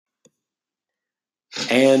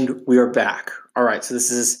And we are back. All right, so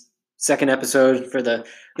this is second episode for the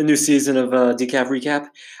new season of Decaf Recap.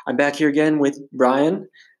 I'm back here again with Brian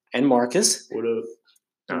and Marcus. What up?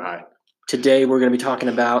 All right. Today we're going to be talking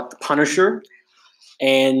about The Punisher,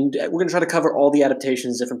 and we're going to try to cover all the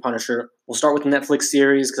adaptations of different Punisher. We'll start with the Netflix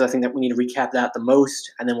series because I think that we need to recap that the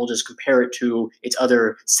most, and then we'll just compare it to its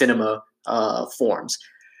other cinema forms.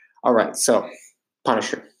 All right, so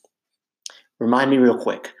Punisher. Remind me real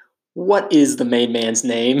quick. What is the main man's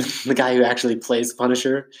name? The guy who actually plays the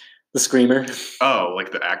Punisher, the Screamer. Oh,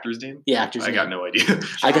 like the actor's name? The actor's name. I got no idea.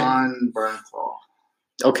 John Bernthal.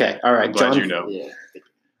 Okay, all right. I'm glad John, you know. Yeah.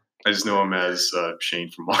 I just know him as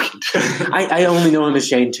Shane from Walking Dead. I only know him as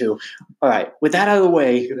Shane too. All right. With that out of the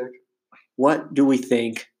way, Good actor. what do we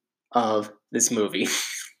think of this movie?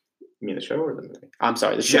 You mean the show or the movie? I'm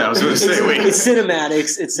sorry, the show. Yeah, I was going to say, wait. It's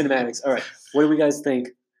cinematics. It's cinematics. All right. What do we guys think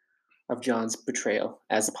of John's portrayal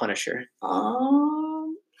as the Punisher?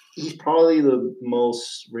 He's probably the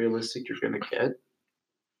most realistic you're going to get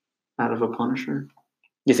out of a Punisher.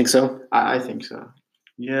 You think so? I think so.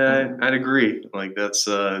 Yeah, I'd agree. Like, that's,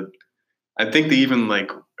 I think they even,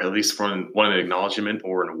 like, at least won an acknowledgement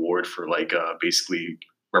or an award for, like, basically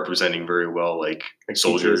representing very well, like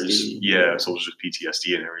soldiers. PTSD. Yeah, soldiers with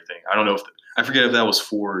PTSD and everything. I don't know I forget if that was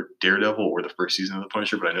for Daredevil or the first season of The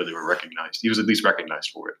Punisher, but I know they were recognized. He was at least recognized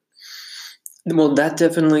for it. Well, that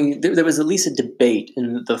definitely there was at least a debate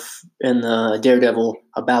in the Daredevil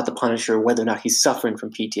about the Punisher, whether or not he's suffering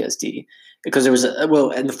from PTSD, because there was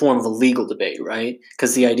in the form of a legal debate, right?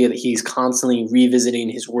 Because the idea that he's constantly revisiting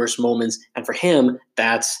his worst moments, and for him,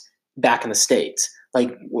 that's back in the States,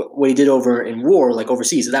 like what he did over in war, like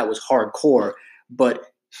overseas, that was hardcore. But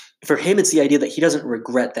for him, it's the idea that he doesn't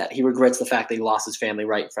regret that. He regrets the fact that he lost his family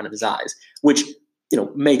right in front of his eyes, which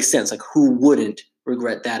makes sense. Like, who wouldn't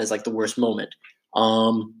regret that as like the worst moment?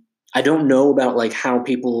 I don't know about like how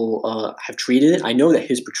people have treated it. I know that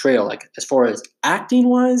his portrayal, like as far as acting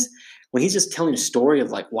wise, when he's just telling a story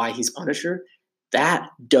of like why he's Punisher, that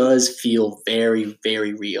does feel very,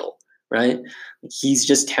 very real, right? He's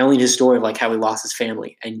just telling his story of like how he lost his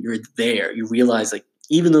family, and you're there. You realize like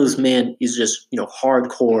even though this man is just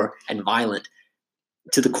hardcore and violent,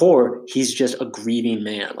 to the core, he's just a grieving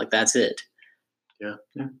man. Like, that's it. Yeah.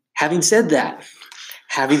 Having said that,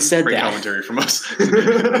 Great commentary from us. I'm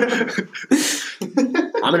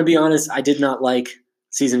going to be honest. I did not like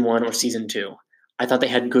season 1 or season 2. I thought they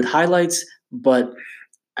had good highlights, but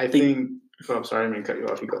I think. Oh, I'm sorry, I didn't cut you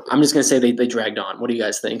off. You go. I'm just going to say they dragged on. What do you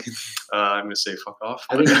guys think? I'm going to say fuck off.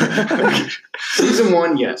 I think season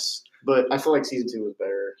 1, yes, but I feel like season 2 was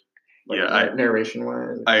better. Like, narration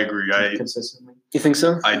wise. I agree. Consistently. You think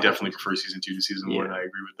so? I definitely prefer season 2 to season 1. I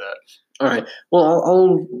agree with that. All right. Well,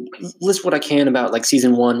 I'll list what I can about like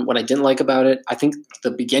season 1. What I didn't like about it, I think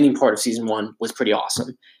the beginning part of season 1 was pretty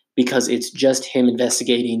awesome because it's just him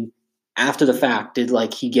investigating after the fact. Did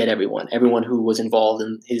like he get everyone who was involved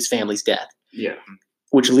in his family's death? Yeah.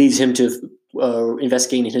 Which leads him to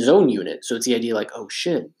investigating his own unit. So it's the idea like, oh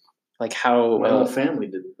shit, like how my whole family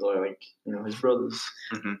did, like his brothers.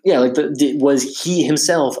 Mm-hmm. Yeah, like was he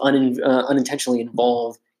himself unintentionally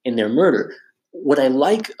involved in their murder? What I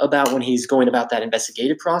like about when he's going about that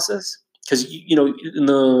investigative process, because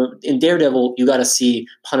in Daredevil you got to see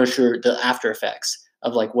Punisher, the after effects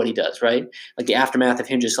of like what he does, right? Like the aftermath of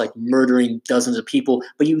him just like murdering dozens of people,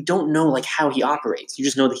 but you don't know like how he operates. You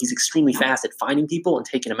just know that he's extremely fast at finding people and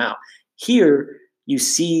taking them out. Here you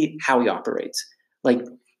see how he operates. Like,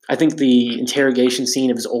 I think the interrogation scene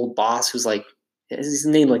of his old boss, who's like, his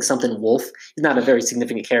name like something Wolf. He's not a very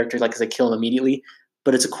significant character, like because they kill him immediately.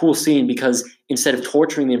 But it's a cool scene because instead of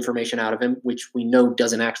torturing the information out of him, which we know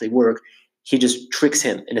doesn't actually work, he just tricks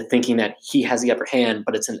him into thinking that he has the upper hand,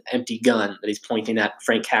 but it's an empty gun that he's pointing at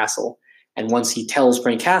Frank Castle. And once he tells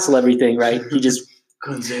Frank Castle everything, right, he just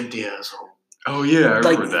gun's empty, asshole. Oh yeah, I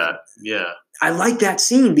remember that. Yeah. I like that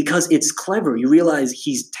scene because it's clever. You realize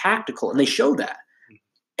he's tactical, and they show that.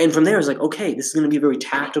 And from there, it's like, okay, this is going to be a very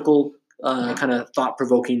tactical, kind of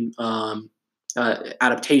thought-provoking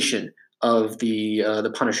adaptation of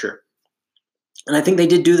the Punisher. And I think they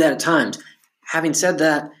did do that at times. Having said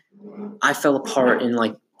that, I fell apart in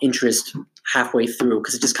like interest halfway through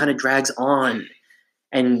because it just kind of drags on.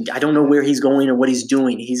 And I don't know where he's going or what he's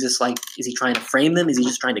doing. He's just like, is he trying to frame them? Is he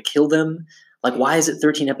just trying to kill them? Like, why is it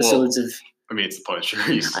 13 episodes of... I mean, it's the Punisher.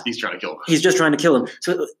 He's trying to kill them. He's just trying to kill them.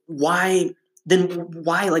 So why,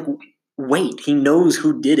 like, wait? He knows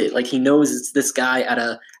who did it. Like, he knows it's this guy at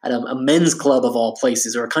a men's club of all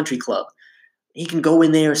places or a country club. He can go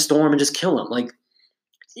in there, storm, and just kill him. Like,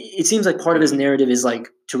 it seems like part of his narrative is, like,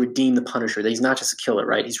 to redeem the Punisher. That he's not just a killer,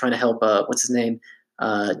 right? He's trying to help, what's his name?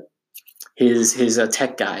 his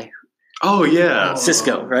tech guy, Oh yeah.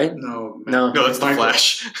 Cisco, right? No, No. No, that's the Micro.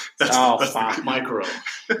 Flash. That's, Oh, that's fuck. the, Micro.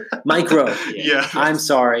 Micro. yeah. I'm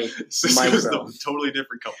sorry, Cisco's Micro. the totally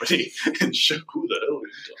different company. And show who the hell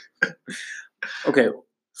is Okay,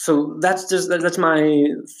 so that's my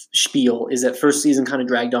spiel. Is that first season kind of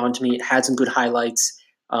dragged on to me? It had some good highlights,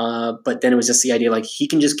 but then it was just the idea like he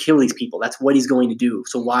can just kill these people. That's what he's going to do.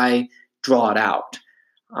 So why draw it out?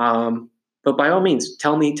 But by all means,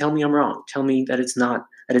 tell me I'm wrong. Tell me that it's not,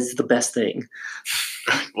 that it's the best thing.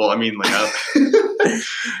 Well, I mean, like, I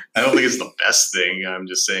don't think it's the best thing. I'm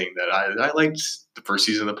just saying that I liked the first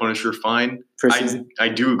season of The Punisher fine. First season. I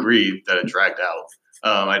do agree that it dragged out.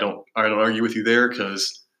 I don't argue with you there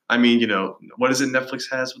because, I mean, you know, what is it Netflix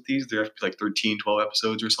has with these? There have to be like 13, 12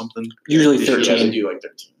 episodes or something. Usually They should 13. do like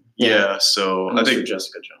 13. Yeah, so Unless I you're think.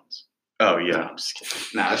 Jessica Jones. Oh, No, yeah. I'm just kidding.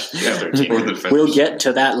 Nah, it's 13. Or the Defenders. We'll get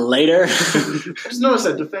to that later. I just noticed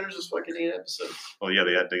that Defenders is fucking 8 episodes. Well, yeah,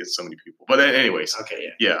 they had to get so many people. But anyways,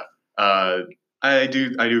 Okay, yeah. yeah. I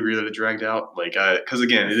do agree that it dragged out. Like, because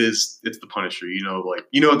again, it's the Punisher. You know, like,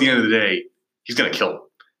 you know, at the end of the day, he's gonna kill him.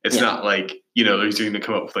 It's Yeah. not like, you know, he's going to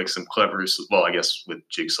come up with like some clever. Well, I guess with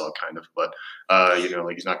Jigsaw kind of, but you know,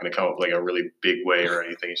 like he's not going to come up with like a really big way or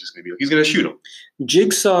anything. He's just going to be like, he's going to shoot him.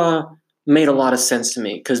 Jigsaw made a lot of sense to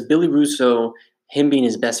me because Billy Russo, him being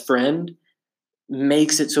his best friend,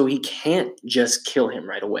 makes it so he can't just kill him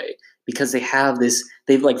right away because they have this.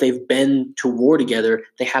 They've been to war together.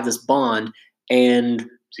 They have this bond, and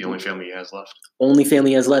It's the only family he has left. only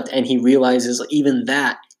family he has left, and he realizes even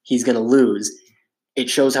that he's going to lose. It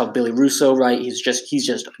shows how Billy Russo, right? He's just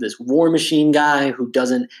this war machine guy who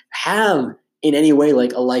doesn't have in any way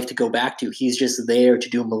like a life to go back to. He's just there to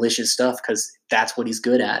do malicious stuff because that's what he's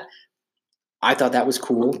good at. I thought that was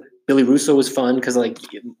cool. Billy Russo was fun because like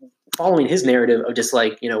following his narrative of just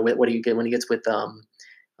like, you know, what do you get when he gets with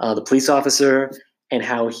the police officer and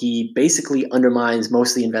how he basically undermines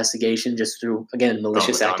most of the investigation just through, again,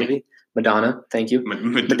 malicious Madani. activity. Madonna, thank you.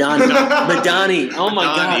 Madani. Madani. Madani. Oh my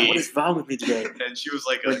God, Madani. what is wrong with me today? And she was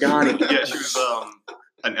like, Madani. Yeah, she was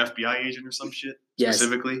an FBI agent or some shit. Yes.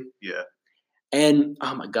 Specifically, yeah. And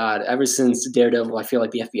oh my God, ever since Daredevil, I feel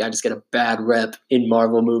like the FBI just get a bad rep in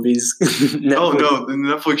Marvel movies. Oh Netflix- no, the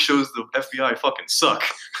Netflix shows the FBI fucking suck.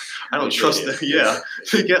 I don't trust them. Yeah,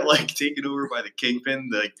 they get like taken over by the Kingpin.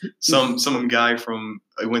 Like some guy from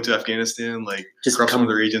went to Afghanistan, like Just corrupts one come- of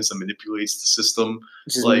their agents and manipulates the system.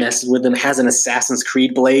 just like- messes with them, has an Assassin's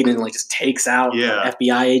Creed blade, and like just takes out Yeah.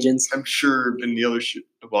 FBI agents. I'm sure in the other shit.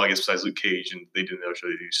 Well, I guess besides Luke Cage, and they didn't show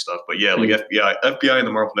they do stuff. But yeah, like FBI and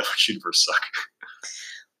the Marvel Netflix universe suck.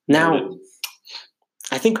 Now,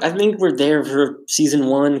 I think we're there for season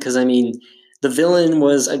 1 because I mean, the villain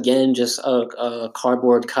was again just a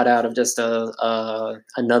cardboard cutout of just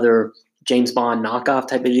another James Bond knockoff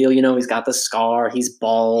type of deal. You know, he's got the scar, he's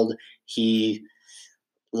bald, he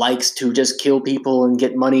likes to just kill people and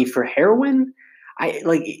get money for heroin.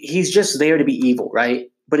 He's just there to be evil, right?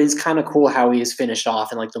 But it's kind of cool how he is finished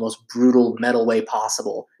off in like the most brutal metal way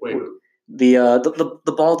possible. Wait.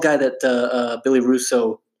 The bald guy that Billy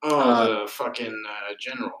Russo. The fucking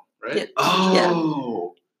general, right? Yeah.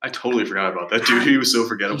 Oh, I totally forgot about that dude. He was so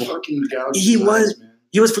forgettable. Fucking gouged He his was- eyes, man.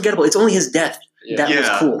 He was forgettable. It's only his death. Yeah. That was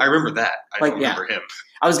cool. I remember that. I Like, don't remember him.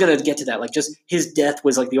 I was gonna get to that. Like, just his death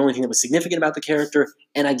was like the only thing that was significant about the character,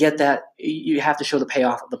 and I get that you have to show the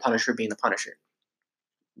payoff of the Punisher being the Punisher.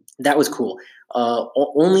 That was cool.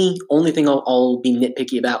 Only thing I'll be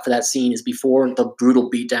nitpicky about for that scene is before the brutal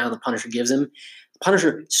beatdown the Punisher gives him. The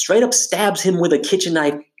Punisher straight up stabs him with a kitchen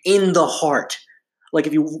knife in the heart. Like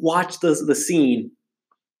if you watch the scene,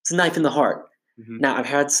 it's a knife in the heart. Mhm. Now I've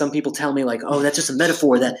had some people tell me like, "Oh, that's just a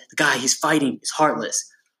metaphor that the guy he's fighting is heartless."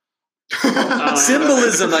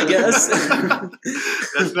 Symbolism, I guess.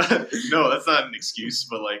 that's not an excuse,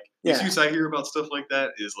 but like the Yeah. excuse I hear about stuff like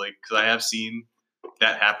that is like because I have seen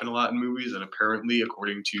that happen a lot in movies, and apparently,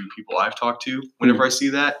 according to people I've talked to, whenever I see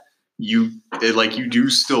that, you do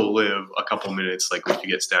still live a couple minutes, like if you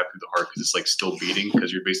get stabbed through the heart because it's like still beating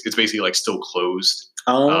because it's basically like still closed.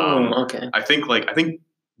 Oh, okay. I think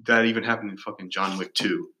that even happened in fucking John Wick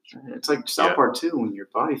 2. It's like South Yeah. Park 2 when your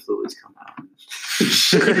body fluids come out.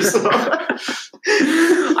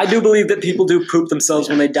 I do believe that people do poop themselves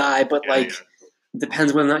when they die, but Yeah, like it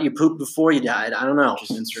depends whether or not you pooped before you died. I don't know.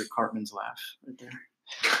 Just insert Cartman's laugh right there.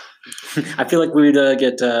 I feel like we'd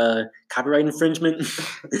get copyright infringement.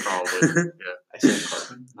 probably. Yeah. I said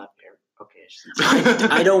Cartman, not Eric. Okay.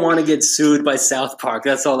 I don't want to get sued by South Park.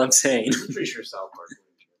 That's all I'm saying. I'm pretty sure South Park.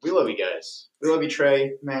 We love you guys. We love you,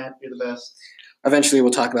 Trey, Matt. You're the best. Eventually,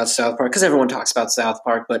 we'll talk about South Park because everyone talks about South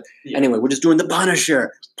Park. But Yeah. anyway, we're just doing the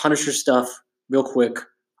Punisher stuff real quick.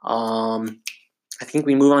 I think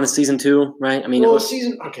we move on to season 2, right? I mean,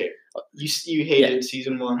 You hated Yeah.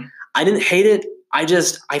 season 1. I didn't hate it.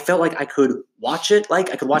 I felt like I could watch it.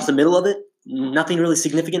 Like I could watch the middle of it. Nothing really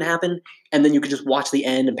significant happened, and then you could just watch the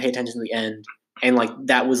end and pay attention to the end. And like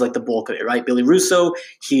that was like the bulk of it, right? Billy Russo,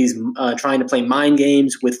 he's trying to play mind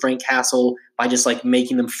games with Frank Castle by just like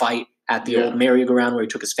making them fight at the old merry-go-round where he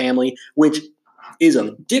took his family, which is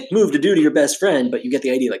a dick move to do to your best friend. But you get the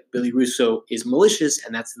idea. Like Billy Russo is malicious,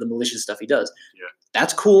 and that's the malicious stuff he does. Yeah.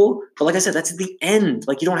 That's cool, but like I said, that's the end.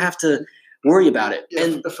 Like you don't have to worry about it. Yeah,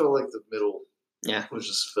 And I felt like the middle yeah, was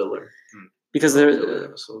just filler. because Filler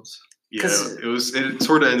episodes. Yeah, 'Cause- it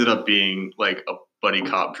sort of ended up being like a buddy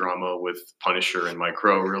cop drama with Punisher and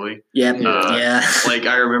Micro, really. yeah, Uh, yeah. Like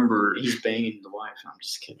I remember He's banging the wife. I'm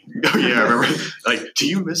just kidding. Oh yeah, I remember like, do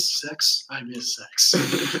you miss sex? I miss sex.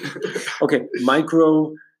 Okay,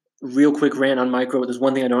 Micro. Real quick rant on Micro. There's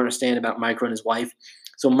one thing I don't understand about Micro and his wife.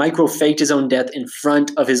 So Micro faked his own death in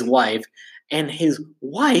front of his wife, and his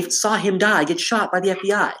wife saw him die, get shot by the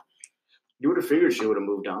FBI. You would have figured she would have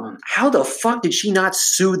moved on. How the fuck did she not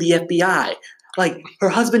sue the FBI? Like her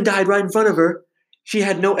husband died right in front of her. She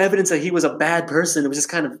had no evidence that he was a bad person. It was just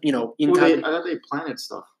kind of, I thought they planted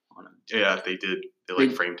stuff on him. Yeah, they did. They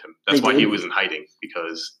They- framed him. That's they why he did? was in hiding,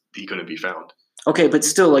 because he couldn't be found. Okay, but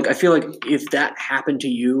still, like I feel like if that happened to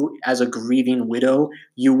you as a grieving widow,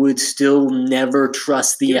 you would still never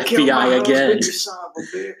trust the FBI again. You son of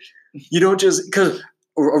a bitch. You don't just because,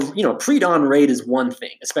 or pre-dawn raid is one thing,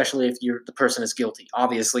 especially if the person is guilty.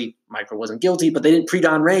 Obviously, Micro wasn't guilty, but they didn't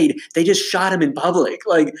pre-dawn raid. They just shot him in public.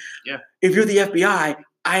 Like, Yeah. If you're the FBI,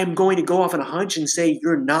 I am going to go off on a hunch and say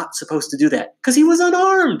you're not supposed to do that because he was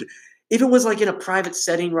unarmed. If it was like in a private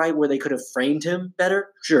setting, right, where they could have framed him better,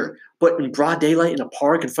 sure. But in broad daylight in a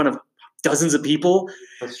park in front of dozens of people,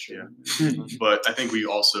 That's true. But I think we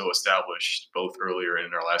also established both earlier and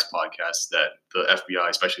in our last podcast that the FBI,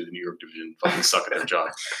 especially the New York division, fucking suck at their job.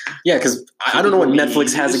 yeah, because I don't know what People Netflix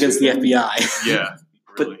need has to against the sue them. FBI. Yeah,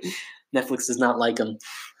 But- really. Netflix does not like them.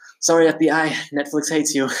 Sorry, FBI. Netflix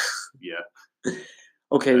hates you. Yeah.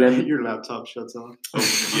 Okay, then. Your laptop shuts off.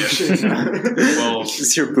 Oh, yeah. Well,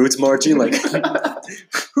 Is your boots marching? Like,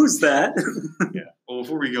 who's that? yeah. Well,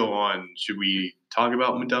 before we go on, should we talk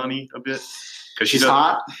about Madani a bit? Because She's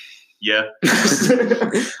hot. Yeah.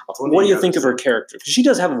 What do you think of her character? 'Cause she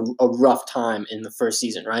does have a rough time in the first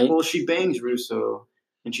season, right? Well, she bangs Russo,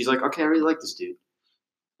 and she's like, "Okay, I really like this dude."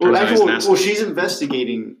 Turns out he's an Well, asshole. she's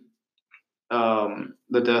investigating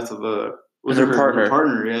the death of Her partner. Her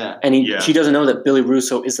partner, yeah. And Yeah. she doesn't know that Billy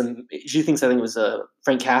Russo is she thinks I think it was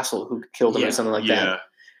Frank Castle who killed him Yeah, or something like Yeah. that.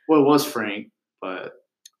 Well, it was Frank, but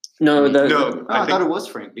No, No, no, I I thought think- it was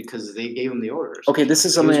Frank because they gave him the orders. Okay, this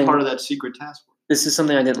is He was something. part of that secret task force. This is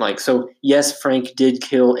something I didn't like. So yes, Frank did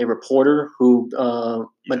kill a reporter who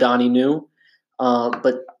Madani knew,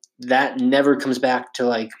 but that never comes back to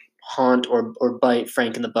like haunt or bite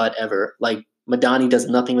Frank in the butt ever. Like Madani does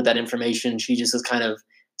nothing with that information. She just is kind of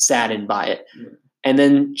saddened by it. Yeah. And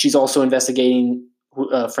then she's also investigating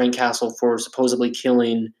Frank Castle for supposedly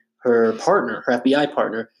killing her partner, her FBI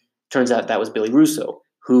partner. Turns out that was Billy Russo,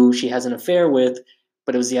 who she has an affair with.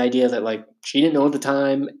 But it was the idea that like she didn't know at the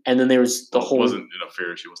time, and then there was the Well, whole. it wasn't an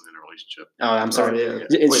affair. She wasn't in a relationship. Oh, I'm sorry. Oh,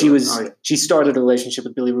 yeah. She Wait, was. oh, yeah. She started a relationship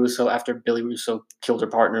with Billy Russo after Billy Russo killed her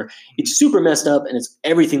partner. It's super messed up, and it's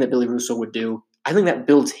everything that Billy Russo would do. I think that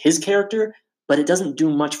builds his character, but it doesn't do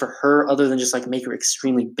much for her other than just like make her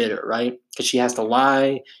extremely bitter, right? Because she has to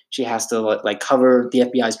lie, she has to like cover the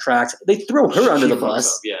FBI's tracks. They throw her under She the fucks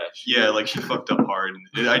bus. up, yeah. Yeah, like she fucked up hard.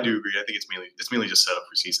 And I do agree. I think it's mainly just set up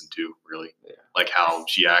for season 2, really. Yeah. Like how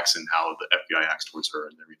she acts and how the FBI acts towards her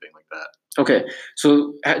and everything like that. Okay,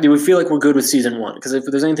 so do we feel like we're good with season 1? Because if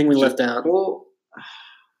there's anything we left out, Well,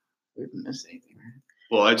 we didn't miss anything, right?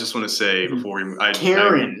 Well, I just want to say before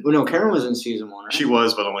Karen. Well, no, Karen was in season 1, right? She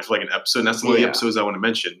was, but only for like an episode. And that's one of the Yeah. episodes I want to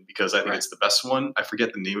mention because I think Right. it's the best one. I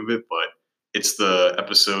forget the name of it, but it's the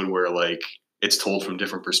episode where like it's told from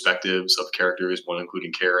different perspectives of characters, one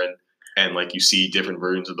including Karen, and like you see different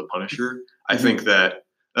versions of the Punisher. I Mhm. think that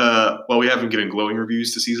while we haven't given glowing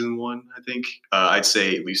reviews to season 1, I think I'd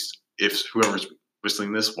say at least if whoever's listening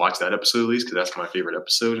to this, watch that episode at least because that's my favorite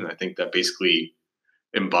episode, and I think that basically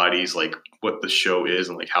embodies like what the show is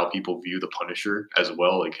and like how people view the Punisher as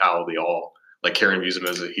well, like how they all like Karen views him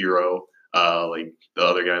as a hero, like the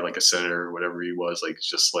other guy like a senator or whatever he was, like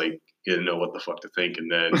just like he didn't know what the fuck to think,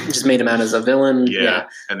 and then just made him out as a villain. yeah,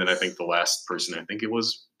 and then I think the last person, I think it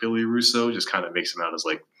was Billy Russo, just kind of makes him out as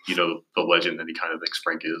like the legend that he kind of thinks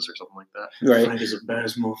Frank is or something like that. Right. Frank is a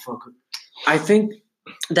badass motherfucker. I think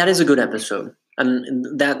that is a good episode.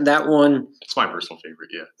 and that one, It's my personal favorite.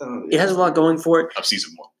 Yeah, it has a lot going for it. of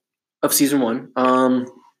season 1. Of season 1,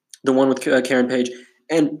 the one with Karen Page,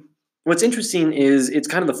 and what's interesting is it's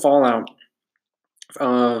kind of the fallout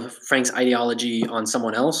of Frank's ideology on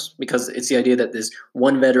someone else, because it's the idea that this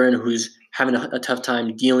one veteran who's having a tough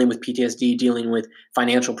time dealing with PTSD, dealing with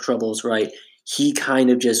financial troubles, right? He kind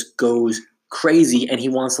of just goes crazy and he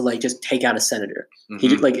wants to like just take out a senator. He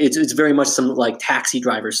Mhm. like it's very much some like taxi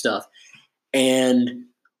driver stuff. And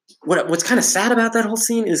what's kind of sad about that whole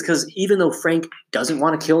scene is because even though Frank doesn't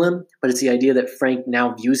want to kill him, but it's the idea that Frank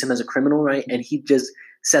now views him as a criminal, right? And he just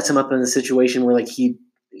sets him up in a situation where like he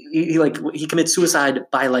commits suicide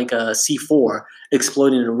by like a C4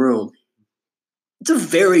 exploding in a room. It's a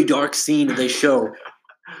very dark scene that they show.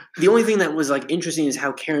 The only thing that was like interesting is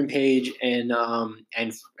how Karen Page and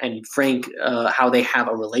Frank how they have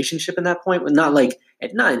a relationship in that point, not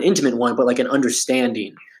an intimate one, but like an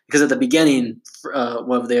understanding. Because at the beginning of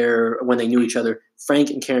when they knew each other, Frank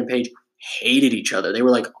and Karen Page hated each other. They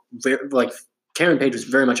were like Karen Page was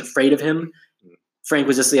very much afraid of him. Frank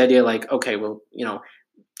was just the idea like, okay, well, you know,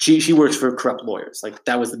 she works for corrupt lawyers. Like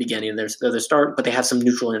that was the beginning of their start, but they have some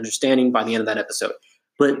mutual understanding by the end of that episode.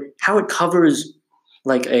 But how it covers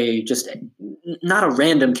like not a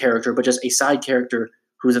random character, but just a side character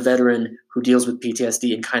who's a veteran who deals with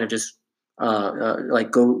PTSD and kind of just like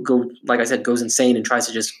like I said, goes insane and tries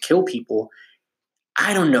to just kill people.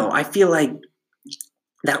 I don't know. I feel like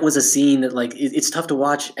that was a scene that like it's tough to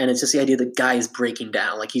watch, and it's just the idea that guy is breaking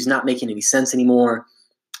down. Like he's not making any sense anymore,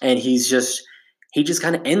 and he just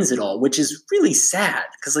kind of ends it all, which is really sad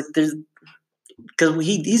because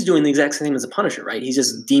he's doing the exact same as the Punisher, right? He's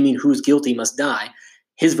just deeming who's guilty must die.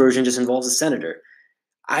 His version just involves a senator.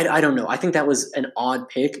 I don't know. I think that was an odd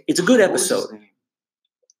pick. It's a good What was his episode. name?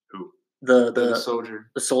 Who? The soldier.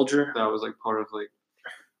 The soldier. That was like part of like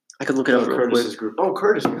I could look it up real Curtis's quick. group. Oh,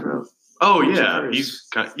 Curtis. We forgot. Oh Richard yeah,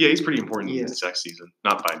 Curtis. he's pretty important Yeah. in this next season.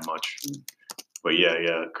 Not by much, but yeah,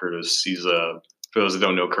 Curtis. He's for those that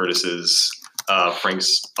don't know, Curtis is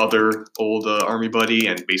Frank's other old army buddy,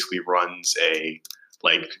 and basically runs a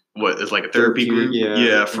a therapy group.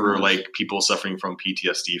 Yeah, for like people suffering from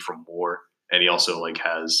PTSD from war, and he also like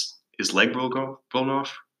has his leg blown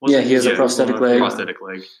off. Yeah, he has a prosthetic leg. Prosthetic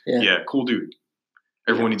leg. Yeah. Yeah, cool dude.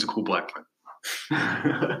 Everyone needs a cool black man.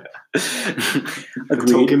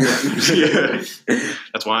 Agreed. Yeah.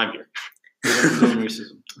 That's why I'm here.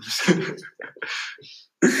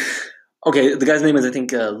 Okay, the guy's name is I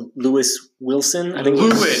think Lewis Wilson. I think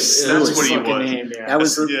Lewis. That's Lewis. what he fucking was. name, yeah. That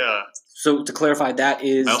was Yeah. So to clarify, that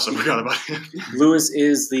is I also forgot about him. Lewis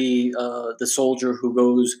is the soldier who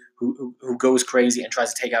goes crazy and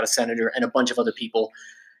tries to take out a senator and a bunch of other people,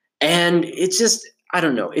 and it's just I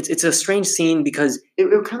don't know. It's a strange scene because It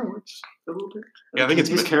kind of works a little bit. Yeah, I think it's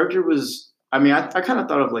his character was. I mean, I kind of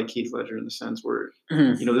thought of like Heath Ledger in the sense where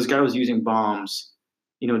this guy was using bombs,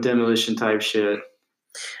 demolition type shit.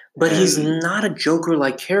 but he's And- not a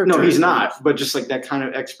Joker-like character. No, he's not. But just like that kind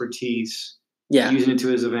of expertise, Yeah, using it to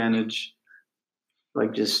his advantage.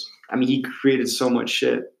 Like he created so much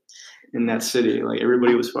shit in that city. Like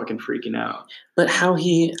everybody was fucking freaking out. but how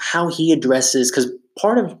he addresses because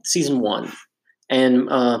part of season 1 and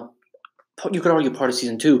you could argue part of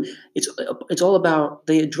season 2, it's all about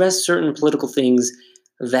they address certain political things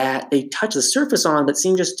that they touch the surface on, but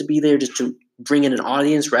seem just to be there just to bring in an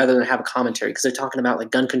audience rather than have a commentary. Because they're talking about like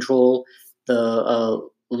gun control. The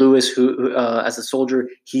Lewis, who as a soldier,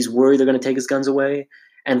 he's worried they're going to take his guns away,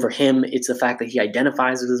 and for him, it's the fact that he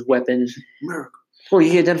identifies with his weapon. America. Well,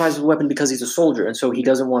 he identifies with a weapon because he's a soldier, and so he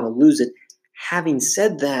doesn't want to lose it. Having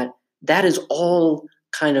said that, that is all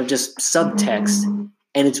kind of just subtext,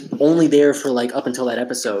 and it's only there for like up until that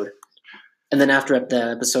episode. And then after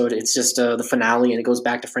the episode, it's just the finale, and it goes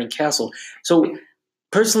back to Frank Castle. So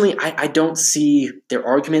personally, I don't see their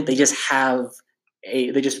argument. They just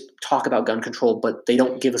they just talk about gun control, but they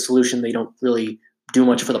don't give a solution. They don't really do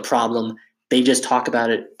much for the problem. They just talk about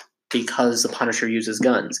it because the Punisher uses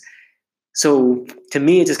guns. So to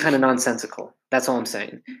me, it's just kind of nonsensical. That's all I'm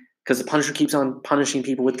saying. Because the Punisher keeps on punishing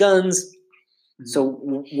people with guns. So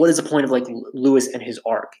what is the point of like Lewis and his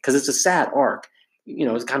arc? Because it's a sad arc.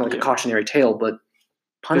 It's kind of like a cautionary tale, but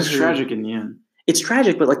Punisher, It's tragic in the end. It's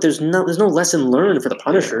tragic, but like there's no lesson learned for the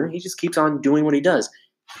Punisher. He just keeps on doing what he does,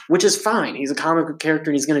 which is fine. He's a comic book character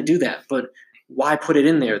and he's going to do that. But why put it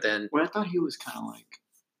in there then? Well, I thought he was kind of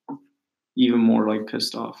like even more like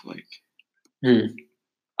pissed off, like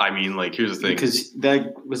I mean, like here's the thing. because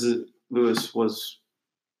Lewis was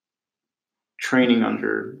training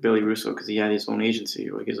under Billy Russo because he had his own agency,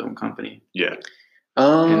 like his own company, Yeah.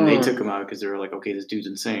 Oh, and they took him out because they were like, okay, this dude's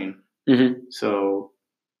insane. Mhm. So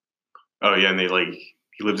Oh yeah, and he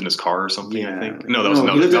lived in his car or something. Yeah. I think. No, that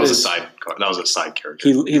No, he lived that in was a his- side car. That was a side character.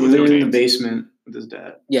 He He lived in the James. basement with his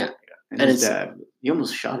dad. Yeah. And And his it's- dad, he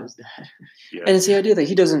almost shot his dad. Yeah. And it's the idea that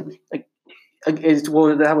he doesn't like.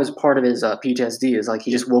 That was part of his PTSD. Is like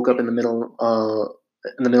he just woke up in the middle of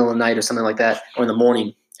the night or something like that, or in the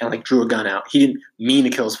morning, and like drew a gun out. He didn't mean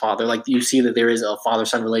to kill his father. Like you see that there is a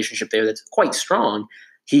father-son relationship there that's quite strong.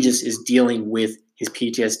 He just is dealing with his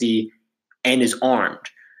PTSD and is armed,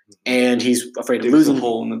 and he's afraid of There's losing. a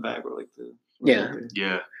hole in the back where Yeah.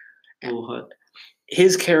 Yeah. little hut.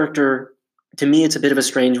 His character, to me, it's a bit of a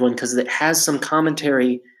strange one because it has some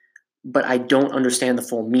commentary, but I don't understand the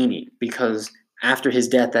full meaning because after his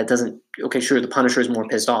death, that doesn't. Okay, sure, the Punisher is more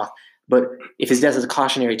pissed off, but if his death is a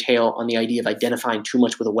cautionary tale on the idea of identifying too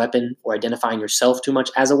much with a weapon or identifying yourself too much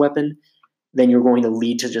as a weapon, then you're going to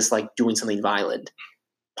lead to just like doing something violent.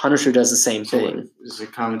 Punisher does the same thing. This is a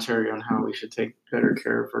commentary on how we should take better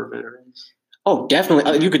care of our veterans. Oh,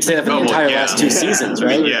 definitely. You could say that for the Oh, well, entire yeah. last two seasons,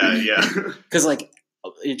 right? Yeah. Because like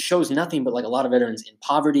it shows nothing but like a lot of veterans in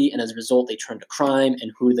poverty, and as a result, they turn to crime.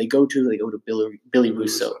 And who do they go to? They go to Billy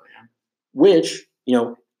Russo, which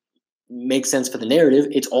makes sense for the narrative.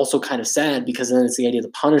 It's also kind of sad because then it's the idea of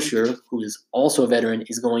the Punisher, who is also a veteran,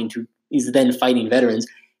 is then fighting veterans.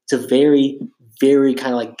 It's a very, very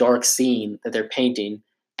kind of like dark scene that they're painting.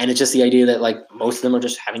 And it's just the idea that like most of them are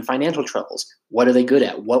just having financial troubles. What are they good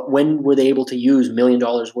at? When were they able to use $1 million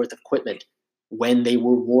worth of equipment? When they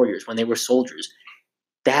were warriors, when they were soldiers.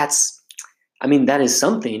 That is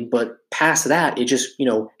something, but past that, it just,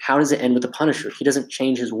 how does it end with the Punisher? He doesn't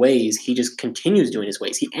change his ways. He just continues doing his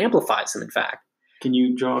ways. He amplifies them, in fact. Can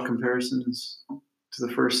you draw comparisons to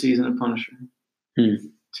the first season of Punisher?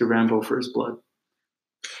 To Rambo First Blood?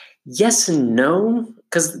 Yes and no,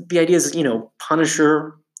 because the idea is,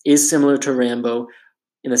 Punisher is similar to Rambo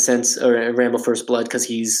in a sense, or Rambo First Blood, because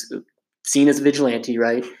he's seen as a vigilante,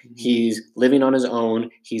 right? Mm-hmm. He's living on his own.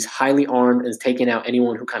 He's highly armed and is taking out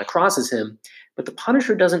anyone who kind of crosses him. But the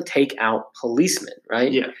Punisher doesn't take out policemen,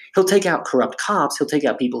 right? Yeah. He'll take out corrupt cops. He'll take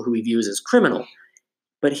out people who he views as criminal.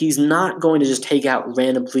 But he's not going to just take out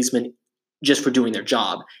random policemen just for doing their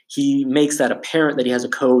job. He makes that apparent that he has a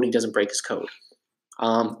code. He doesn't break his code.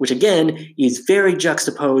 Which, again, is very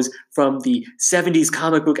juxtaposed from the 70s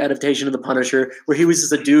comic book adaptation of The Punisher, where he was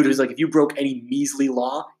just a dude who's like, if you broke any measly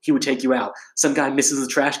law, he would take you out. Some guy misses the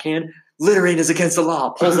trash can, littering is against the law,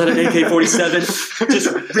 pulls out an AK-47,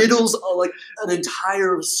 just riddles like an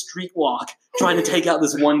entire street walk trying to take out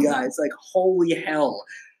this one guy. It's like, holy hell.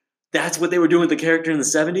 That's what they were doing with the character in the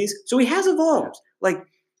 70s? So he has evolved. Like,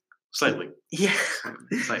 Slightly. yeah.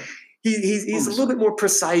 Slightly. He's a little bit more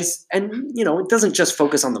precise, and it doesn't just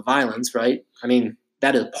focus on the violence, right? I mean,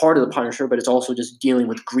 that is part of the Punisher, but it's also just dealing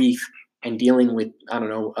with grief and dealing with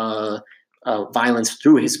violence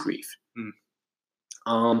through his grief.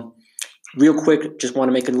 Real quick, just want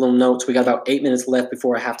to make a little note. So we got about 8 minutes left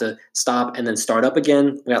before I have to stop and then start up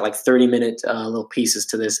again. We got like 30-minute little pieces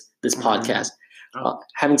to this podcast.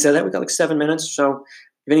 Having said that, we got like 7 minutes. So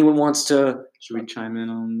if anyone wants to, should we chime in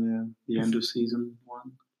on the end of season 1?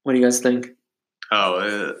 What do you guys think?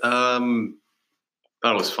 That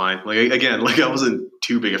was fine. Like again, like I wasn't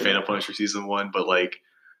too big a fan of Punisher season 1, but like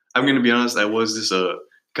I'm gonna be honest, I was just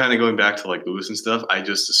kind of going back to like Lewis and stuff. I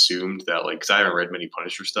just assumed that like because I haven't read many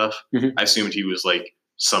Punisher stuff, I assumed he was like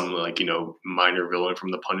some like minor villain from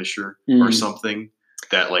the Punisher or something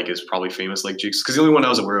that like is probably famous like Jigsaw. Because the only one I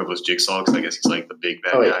was aware of was Jigsaw, because I guess he's like the big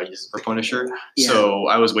bad guy for Punisher. Yeah. So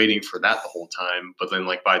I was waiting for that the whole time, but then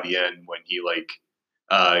like by the end when he like.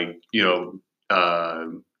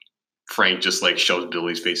 Frank just like shows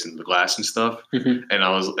Billy's face in the glass and stuff, and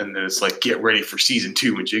then it's like get ready for season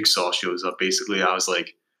 2 when Jigsaw shows up. Basically, I was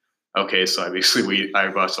like, okay, so I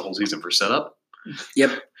watched the whole season for setup.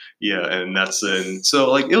 Yep. Yeah, and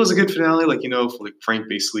so like it was a good finale. Like like Frank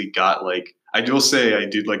basically got like I will say I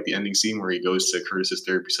did like the ending scene where he goes to Curtis's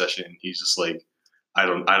therapy session and he's just like, I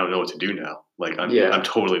don't know what to do now. Like I'm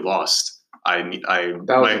totally lost. That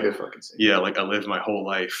was a good fucking scene. Yeah, like I lived my whole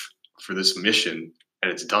life for this mission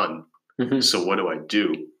and it's done. So what do I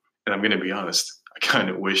do? And I'm gonna be honest, I kind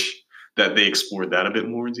of wish that they explored that a bit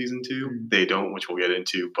more in season 2. They don't, which we'll get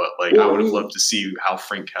into. But like, I would have loved to see how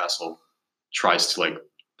Frank Castle tries to like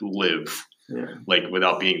live, like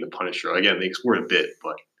without being the Punisher. Again, they explored a bit,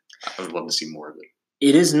 but I would love to see more of it.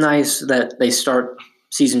 It is nice that they start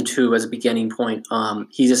season 2 as a beginning point.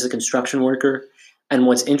 He's just a construction worker. And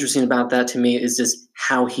what's interesting about that to me is just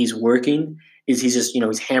how he's working. Is he's just,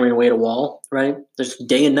 he's hammering away at a wall, right? There's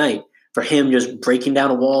day and night. For him, just breaking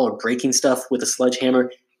down a wall or breaking stuff with a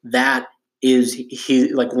sledgehammer, that is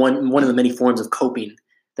like one of the many forms of coping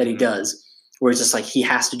that he does. where it's just like he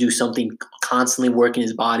has to do something, constantly working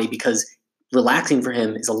his body because relaxing for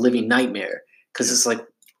him is a living nightmare. Because it's like,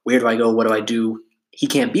 where do I go? What do I do? He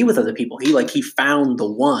can't be with other people. He found the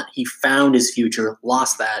one. He found his future,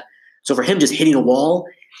 lost that. So for him, just hitting a wall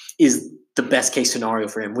is the best case scenario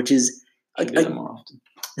for him, which is I do that more often.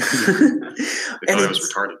 They thought I was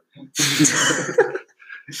retarded.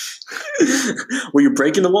 Were you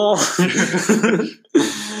breaking the wall?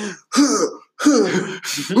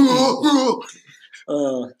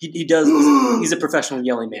 He does. He's a professional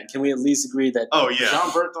yelling man. Can we at least agree that? Oh yeah, John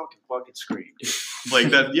Berthel can fucking scream. like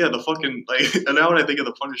that. Yeah, the fucking like. And now when I think of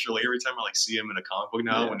the Punisher, like every time I like see him in a comic book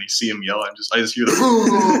now, when they see him yell, I just hear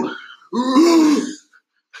the.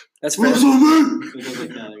 That's fair. Russo, man! He goes like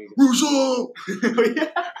that. Russo!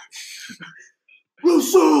 Yeah.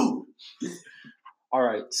 Russo! All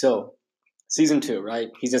right, so season 2, right?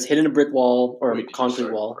 He's just hitting a brick wall or a Wait, did you concrete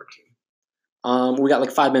start wall. part two? We got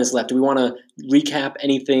like 5 minutes left. Do we want to recap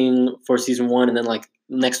anything for season 1, and then like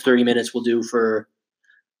next 30 minutes we'll do for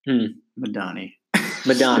Madani.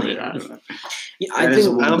 Madani? I don't know. Yeah, That is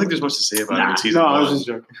a I don't think there's much to say about him in season no, 1. I was just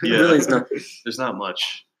joking. Yeah, Really, it's not. there's not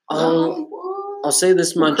much. I'll say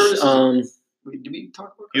this much. Wait, did we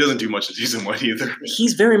talk about? He doesn't do much in season 1 either.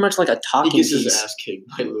 He's very much like a He talking gets his piece. ass kicked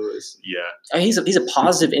by Lewis. Yeah. He's a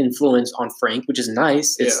positive influence on Frank, which is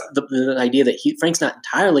nice. It's the idea that Frank's not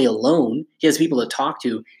entirely alone. He has people to talk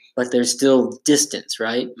to, but there's still distance,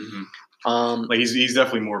 right? Mm-hmm. Like he's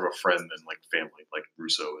definitely more of a friend than like family, like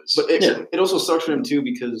Russo is. But it also sucks for him too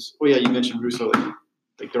because you mentioned Russo,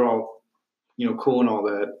 like they're all cool and all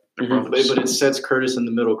that. Mhm. But it sets Curtis in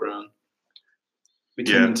the middle ground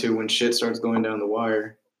between the two when shit starts going down the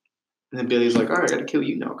wire. And then Billy's like, all right, I gotta kill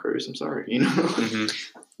you now, Curtis. I'm sorry, Mm-hmm.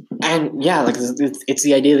 And yeah, like it's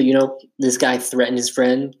the idea that this guy threatened his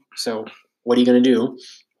friend. So what are you gonna do?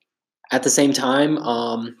 At the same time,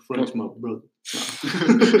 Frank's my brother.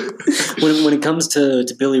 when it comes to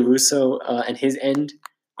Billy Russo and his end,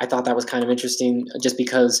 I thought that was kind of interesting, just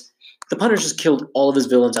because the Punisher's killed all of his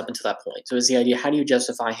villains up until that point. So it's the idea: how do you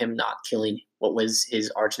justify him not killing what was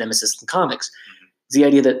his arch nemesis in comics? It's the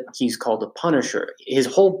idea that he's called the Punisher. His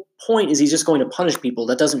whole point is he's just going to punish people.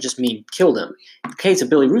 That doesn't just mean kill them. In the case of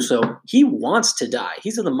Billy Russo, he wants to die.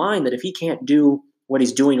 He's of the mind that if he can't do what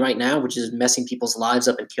he's doing right now, which is messing people's lives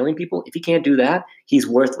up and killing people, if he can't do that, he's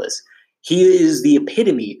worthless. He is the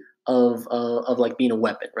epitome of like being a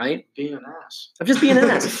weapon, right? Being an ass. Of just being an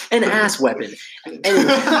ass, an ass weapon. And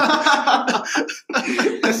That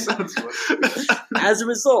sounds funny. as a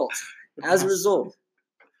result,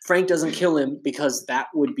 Frank doesn't kill him because that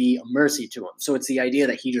would be a mercy to him. So it's the idea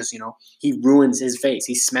that he just, he ruins his face.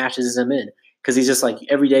 He smashes him in because he's just like,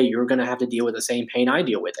 every day you're going to have to deal with the same pain I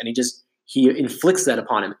deal with. And he inflicts that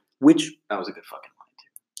upon him, which That was a good fucking line, too.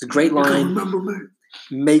 is a great line. Remember me.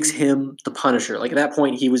 Makes him the Punisher. Like at that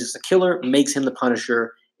point, he was just a killer, makes him the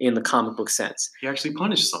Punisher in the comic book sense. He actually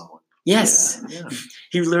punished someone. Yes. Yeah.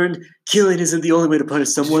 He learned killing isn't the only way to punish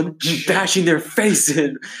someone. Bashing their face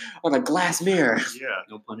in on a glass mirror. Yeah.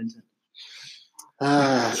 No pun intended.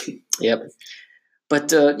 Yep. But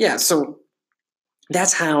so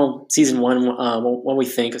that's how season 1, what we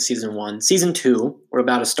think of season 1. Season 2, we're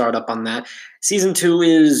about to start up on that. Season 2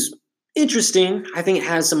 is interesting. I think it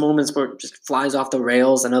has some moments where it just flies off the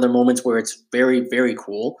rails and other moments where it's very, very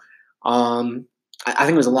cool. I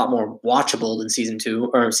think it was a lot more watchable than season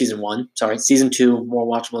 1. Sorry, season 2 more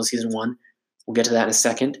watchable than season 1. We'll get to that in a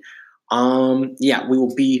second. We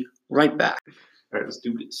will be right back. All right, let's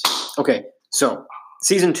do this. Okay, so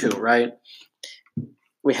season 2, right?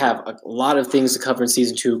 We have a lot of things to cover in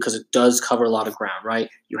season 2 because it does cover a lot of ground, right?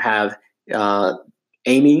 You have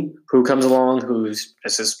Amy, who comes along, who's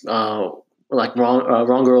just this wrong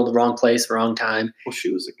girl in the wrong place, wrong time. Well,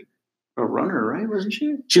 she was like a runner, right? Wasn't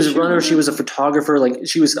she? She was a runner. She was a photographer. Like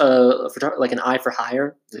she was like an eye for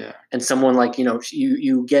hire. Yeah. And someone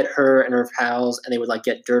you get her and her pals, and they would like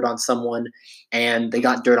get dirt on someone, and they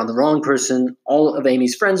got dirt on the wrong person. All of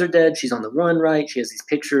Amy's friends are dead. She's on the run, right? She has these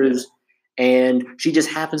pictures, and she just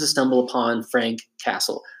happens to stumble upon Frank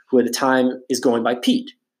Castle, who at the time is going by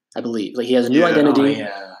Pete, I believe. Like he has a new identity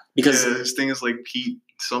because his thing is like Pete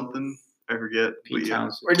something. I forget. Pete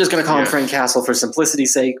Townsend. we're just going to call him Frank Castle for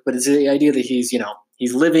simplicity's sake. But it's the idea that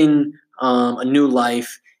he's living a new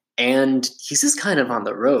life, and he's just kind of on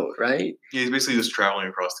the road, right? Yeah, he's basically just traveling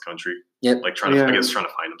across the country. Yep. Like trying to find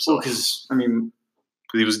himself. Because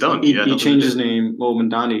he was done. He changed his name. Well,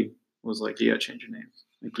 Madani was like, "Yeah, change your name."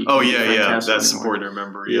 Like, That's anymore. important to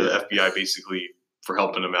remember. Yeah, the FBI basically for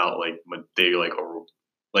helping him out. Like they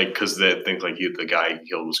because they think like the guy he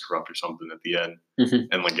killed was corrupt or something at the end, Mhm.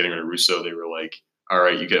 and like getting rid of Russo, they were like, all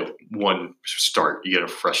right, you get one start, you get a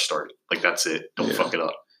fresh start. Like that's it. Don't fuck it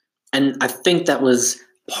up. And I think that was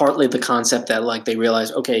partly the concept that like they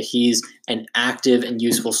realized, okay, he's an active and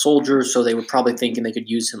useful soldier, so they were probably thinking they could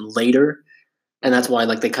use him later, and that's why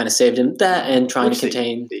like they kind of saved him that and trying Which to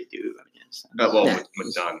contain. They do. I guess. Yeah.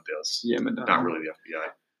 Madonna does. Yeah, Madonna. Not really the FBI.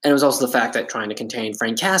 And it was also the fact that trying to contain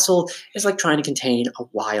Frank Castle is like trying to contain a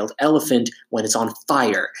wild elephant when it's on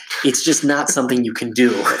fire. It's just not something you can do.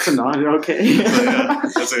 That's not okay.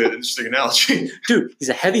 That's an interesting analogy. Dude, he's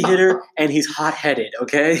a heavy hitter and he's hot-headed,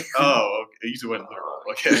 okay? Oh, okay. You went literal.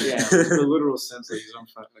 Okay. Yeah, the literal sense that he's on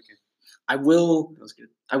fire. Okay. I will That was good.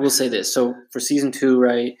 I will say this. So for season 2,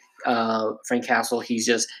 right, Frank Castle, he's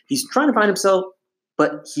trying to find himself,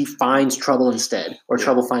 but he finds trouble instead, or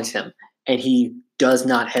trouble finds him. And he does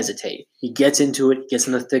not hesitate. He gets into it, gets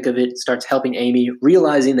in the thick of it, starts helping Amy,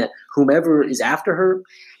 realizing that whomever is after her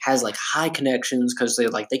has like high connections because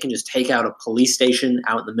they can just take out a police station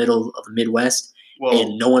out in the middle of the Midwest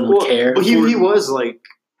and no one would care. But he was like,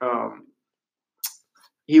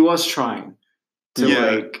 he was trying to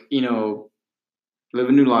like, you know, live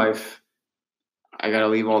a new life. I gotta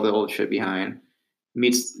leave all the old shit behind.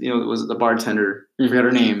 Meets, you know, it was the bartender. Forgot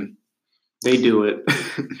her name. They do it.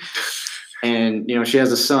 And, you know, she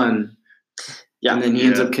has a son. Yeah. And then he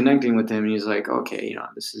ends up connecting with him. And he's like, okay, you know,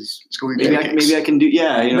 this is maybe I can do.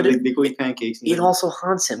 Yeah. You know, they go eat pancakes. It also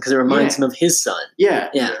haunts him because it reminds him of his son. Yeah.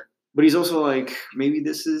 Yeah. But he's also like, maybe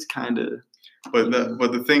this is kind of. But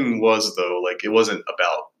the thing was though, like, it wasn't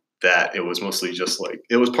about that. It was mostly just like,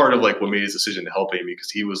 it was part of like what made his decision to help Amy because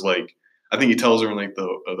he was like, I think he tells her in like the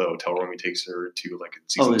hotel room he takes her to like in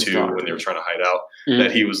season 2 when they were trying to hide out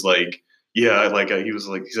that he was like, yeah, like he was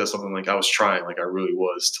like, he said something like, I was trying, like I really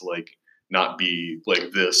was to like not be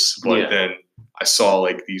like this, but then I saw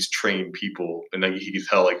like these trained people and like he could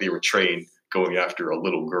tell like they were trained going after a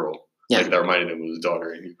little girl. Like that reminded him of his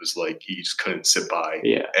daughter, and he was like, he just couldn't sit by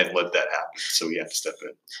and let that happen, so he had to step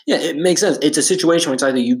in. Yeah, it makes sense. It's a situation where it's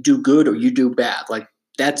either you do good or you do bad. Like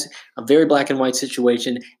that's a very black and white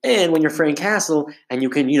situation. And when you're Frank Castle and you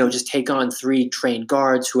can, you know, just take on 3 trained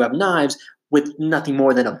guards who have knives with nothing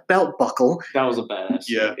more than a belt buckle. That was a badass.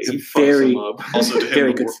 Yeah, it's very also to him,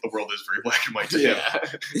 very good. The world is very black and white to him.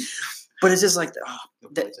 But it's just like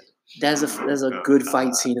that's a good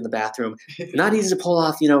fight scene in the bathroom. Not easy to pull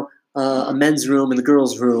off, you know, a men's room and the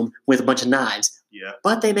girls' room with a bunch of knives. Yeah,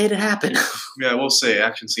 but they made it happen. Yeah, I will say,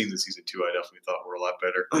 action scenes in season 2, I definitely thought were a lot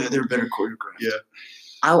better. Oh yeah, they were better choreographed. Yeah.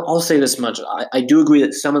 I'll say this much. I do agree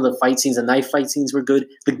that some of the fight scenes, the knife fight scenes were good.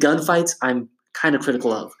 The gunfights, I'm kind of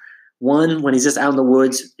critical of. One, when he's just out in the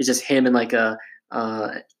woods, it's just him and like an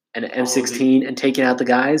M16 and taking out the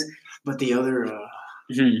guys. But the other,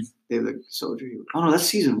 the soldier. Oh no, that's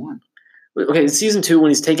season 1. Okay, season 2 when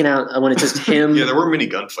he's taken out, when it's just him. Yeah, there weren't many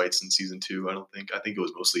gunfights in season 2. I don't think. I think it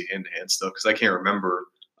was mostly hand to hand stuff because I can't remember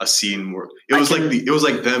a scene where it was it was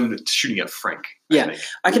like them shooting at Frank.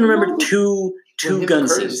 I can remember two gun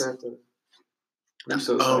scenes.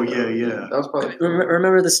 Oh yeah. That was probably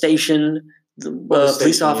remember the station. The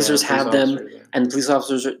police officers have them, and police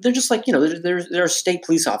officers they're just like, you know, they're state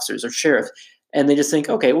police officers or sheriff, and they just think,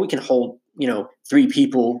 okay, well, we can hold, you know, 3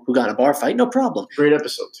 people who got in a bar fight, no problem. Great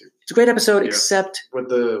episode too. It's a great episode, except with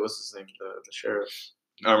the what's his name, the sheriff.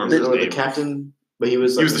 I remember the captain, but he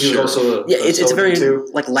was the sheriff. Also it's a very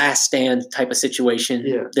like last stand type of situation.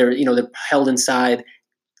 Yeah, they're held inside,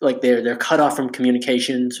 like they're cut off from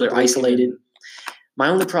communication, so they're isolated. My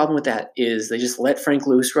only problem with that is they just let Frank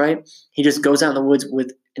loose, right? He just goes out in the woods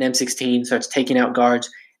with an M16, starts taking out guards,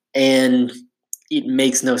 and it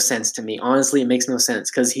makes no sense to me. Honestly, it makes no sense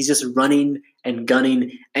because he's just running and gunning,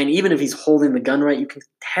 and even if he's holding the gun right, you can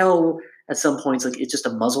tell at some points like it's just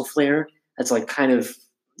a muzzle flare that's like kind of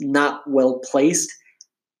not well placed.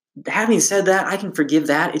 Having said that, I can forgive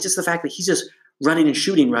that. It's just the fact that he's just running and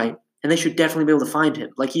shooting right, and they should definitely be able to find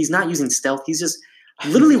him. Like he's not using stealth; he's just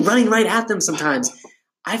literally running right at them sometimes.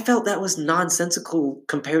 I felt that was nonsensical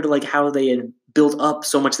compared to like how they had built up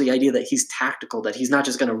so much the idea that he's tactical, that he's not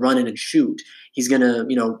just going to run in and shoot. He's going to,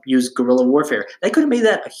 you know, use guerrilla warfare. They could have made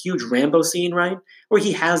that a huge Rambo scene, right? Where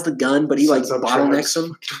he has the gun, but he like bottlenecks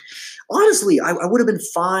him. Honestly, I would have been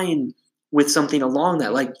fine with something along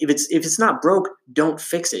that. Like if it's not broke, don't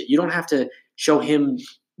fix it. You don't have to show him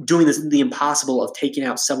doing the impossible of taking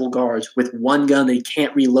out several guards with one gun that he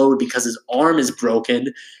can't reload because his arm is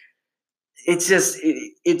broken. It's just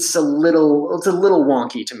it's a little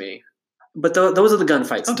wonky to me. But those are the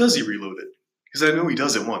gunfights. How does he reload it? Because I know he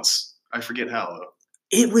does it once. I forget how though.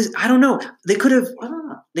 It was, I don't know. They could have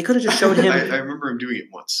just showed him. I remember him doing it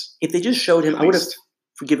once. If they just showed him, I would have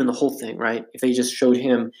forgiven the whole thing, right? If they just showed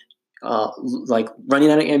him like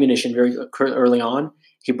running out of ammunition very early on.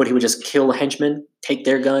 But he would just kill a henchman, take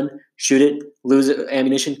their gun, shoot it, lose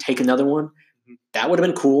ammunition, take another one. Mm-hmm. That would have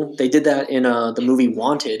been cool. They did that in the movie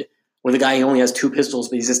Wanted, where the guy only has 2 pistols,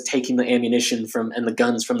 but he's just taking the ammunition and the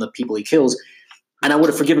guns from the people he kills. And I would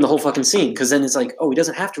have forgiven the whole fucking scene, because then it's like, oh, he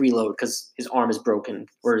doesn't have to reload because his arm is broken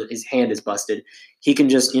or his hand is busted. He can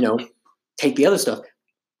just, take the other stuff.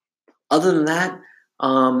 Other than that,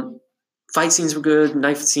 fight scenes were good.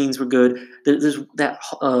 Knife scenes were good. There's that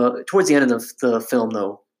towards the end of the film,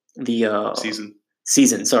 though. The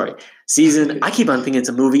season. I keep on thinking it's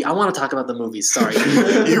a movie. I want to talk about the movies. Sorry.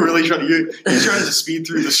 You're really trying to speed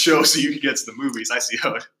through the show so you can get to the movies. I see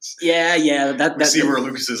how it is. Yeah. That see where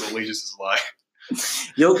Lucas's allegiances lie.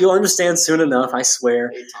 You'll understand soon enough. I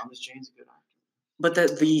swear. Hey, Thomas Jane's a good actor.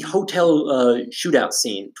 But the hotel shootout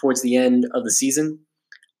scene towards the end of the season,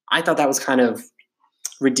 I thought that was kind of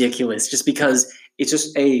ridiculous, just because it's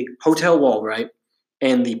just a hotel wall, right?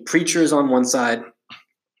 And the preacher's on one side,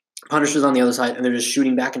 Punisher's on the other side, and they're just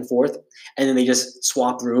shooting back and forth, and then they just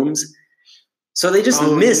swap rooms. So they just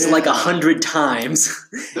miss like 100 times.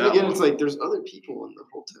 Then again, it's like there's other people in the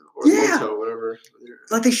hotel or motel, whatever.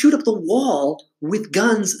 Like they shoot up the wall with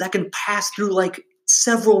guns that can pass through like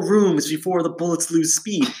several rooms before the bullets lose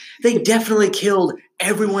speed. They definitely killed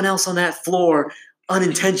everyone else on that floor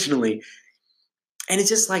unintentionally. And it's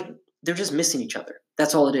just like they're just missing each other.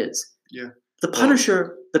 That's all it is. Yeah. The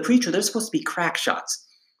Punisher, the preacher, they're supposed to be crack shots.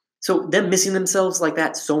 So them missing themselves like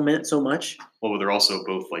that so much. Well, they're also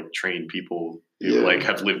both like trained people who like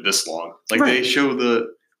have lived this long. Like they show was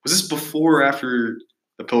this before or after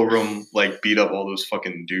the Pilgrim like beat up all those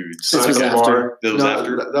fucking dudes? This was after. That was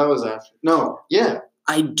after. That was after. No, yeah.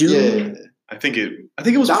 I do. Yeah. I think it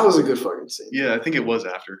was. That was a good fucking scene. Yeah, I think it was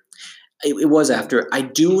after. It was after. I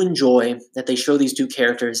do enjoy that they show these 2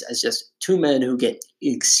 characters as just 2 men who get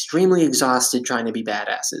extremely exhausted trying to be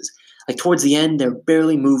badasses. Like towards the end, they're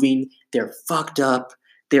barely moving. They're fucked up.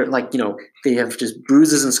 They're like, they have just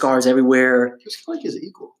bruises and scars everywhere. He was kind of like his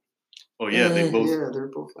equal. Oh yeah, they both. Yeah,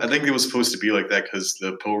 they're both. I think it was supposed to be like that because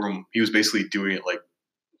the Pilgrim, he was basically doing it like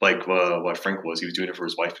what Frank was. He was doing it for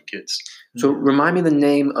his wife and kids. So remind me the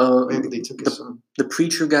name of maybe they took his son. The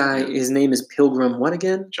preacher guy. Yeah. His name is Pilgrim. What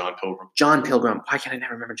again? John Pilgrim. John Pilgrim. Why can't I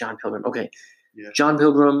never remember John Pilgrim? Okay. Yeah. John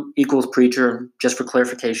Pilgrim equals preacher, just for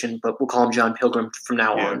clarification, but we'll call him John Pilgrim from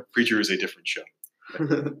now on. Preacher is a different show.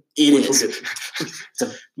 It is. It's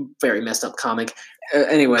a very messed up comic.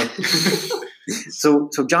 Anyway, so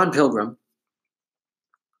John Pilgrim,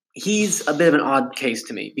 he's a bit of an odd case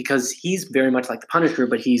to me because he's very much like the Punisher,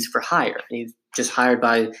 but he's for hire. He's just hired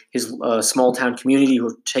by his small town community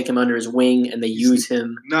who take him under his wing and they use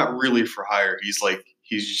him. Not really for hire.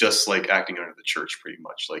 He's just like acting under the church pretty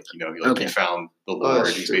much. Like, he found the Lord.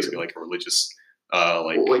 He's basically like a religious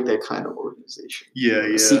like that kind of organization.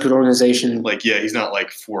 Yeah. A secret organization. Like, yeah, he's not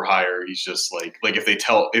like for hire. He's just like if they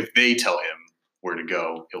tell him where to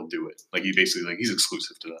go, he'll do it. Like he basically he's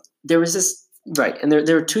exclusive to them. There was this right, and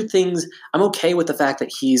there are 2 things. I'm okay with the fact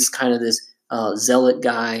that he's kind of this zealot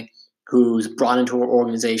guy who's brought into an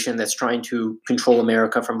organization that's trying to control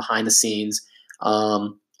America from behind the scenes,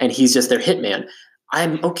 and he's just their hitman.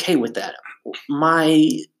 I'm okay with that. My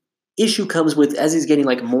issue comes with as he's getting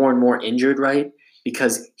like more and more injured, right?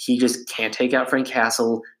 Because he just can't take out Frank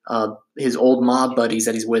Castle. His old mob buddies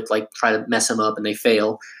that he's with like try to mess him up and they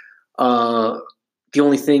fail. The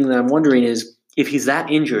only thing that I'm wondering is if he's that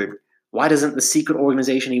injured, why doesn't the secret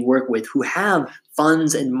organization he worked with, who have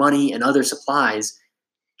funds and money and other supplies,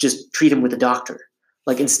 just treat him with a doctor?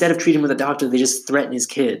 Like instead of treating him with a doctor, they just threaten his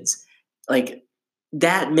kids. Like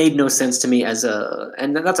that made no sense to me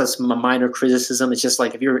and that's a minor criticism. It's just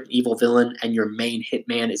like if you're an evil villain and your main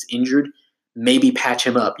hitman is injured, maybe patch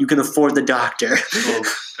him up. You can afford the doctor. Well,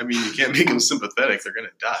 I mean, you can't make them sympathetic. They're going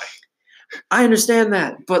to die. I understand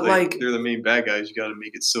that, but like they're the main bad guys. You got to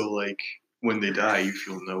make it so like when they die, you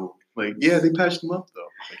feel no like they patched them up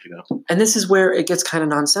though. And this is where it gets kind of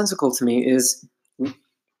nonsensical to me is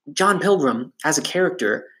John Pilgrim as a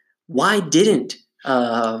character. Why didn't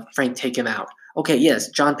Frank take him out? Okay, yes,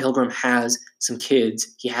 John Pilgrim has some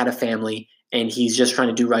kids. He had a family, and he's just trying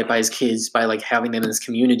to do right by his kids by like having them in his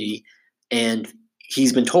community. And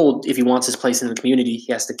he's been told if he wants his place in the community,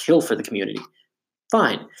 he has to kill for the community.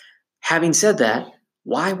 Fine. Having said that,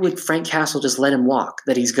 why would Frank Castle just let him walk?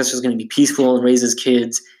 That he's just going to be peaceful and raise his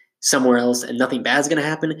kids somewhere else and nothing bad's going to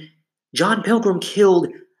happen? John Pilgrim killed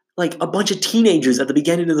like a bunch of teenagers at the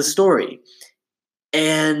beginning of the story.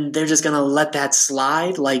 And they're just going to let that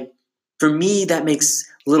slide? Like, for me, that makes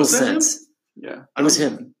little sense. Yeah. It was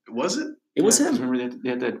him. Was it? It was him. Remember they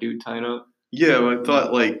had that dude tied up? Yeah,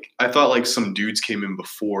 but I thought like some dudes came in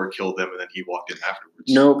before, killed them, and then he walked in afterwards.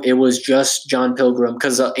 No, it was just John Pilgrim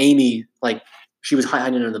because Amy, like, she was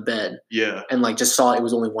hiding under the bed. Yeah. And like just saw it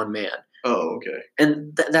was only one man. Oh, okay.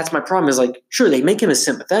 And that's my problem. Is like, sure, they make him as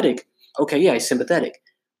sympathetic. Okay, yeah, he's sympathetic,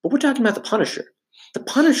 but we're talking about the Punisher. The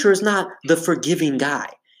Punisher is not the forgiving guy.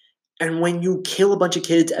 And when you kill a bunch of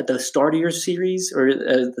kids at the start of your series or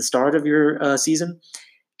the start of your season,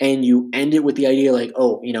 and you end it with the idea like,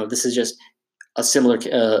 oh, this is just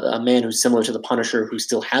a man who's similar to the Punisher who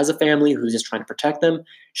still has a family, who's just trying to protect them.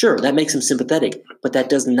 Sure, that makes him sympathetic, but that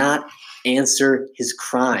does not answer his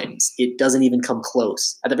crimes. It doesn't even come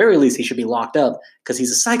close. At the very least, he should be locked up because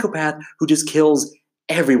he's a psychopath who just kills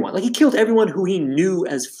everyone. Like, he killed everyone who he knew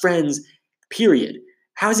as friends, period.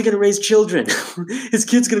 How is he going to raise children? His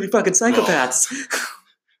kid's going to be fucking psychopaths.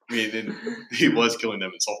 I mean, he was killing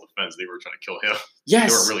them in self-defense. They were trying to kill him.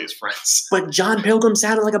 Yes. They weren't really his friends. But John Pilgrim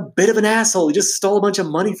sounded like a bit of an asshole. He just stole a bunch of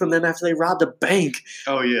money from them after they robbed a bank.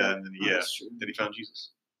 Oh, yeah. And then, then he found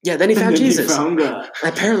Jesus. Yeah, then he found Jesus. He found God.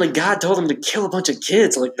 Apparently, God told him to kill a bunch of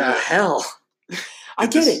kids. Like, the hell? I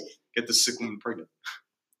get it. Get the sick woman pregnant.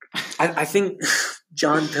 I think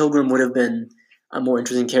John Pilgrim would have been a more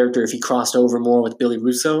interesting character if he crossed over more with Billy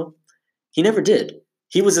Russo. He never did.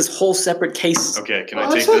 He was this whole separate case. Okay, can I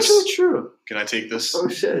take this? That's actually true. Can I take this? Oh,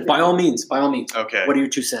 shit. By all means. Okay. What are your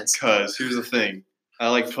 2 cents? Because here's the thing. I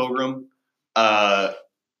like Pilgrim. I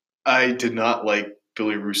did not like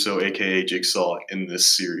Billy Russo, a.k.a. Jigsaw, in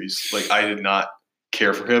this series. Like, I did not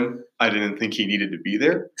care for him. I didn't think he needed to be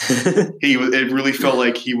there. It really felt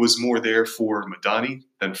like he was more there for Madani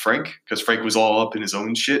than Frank, because Frank was all up in his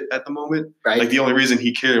own shit at the moment. Right. Like, the only reason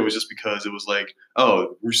he cared was just because it was like,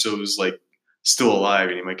 oh, Russo's like still alive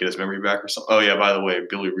and he might get his memory back or something. Oh yeah, by the way,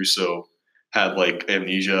 Billy Russo had like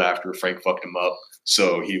amnesia after Frank fucked him up.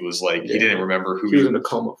 So he was like, he didn't remember who he was in a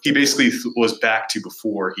coma. He basically was back to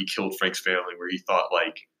before he killed Frank's family, where he thought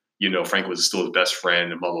like, Frank was still his best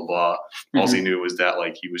friend and blah, blah, blah. Mm-hmm. All he knew was that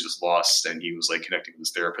like he was just lost and he was like connecting with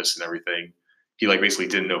his therapist and everything. He like basically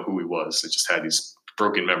didn't know who he was. It just had these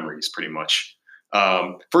broken memories pretty much.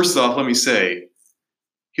 First off, let me say,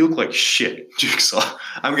 he looked like shit, Jigsaw.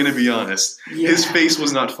 I'm going to be honest. Yeah. His face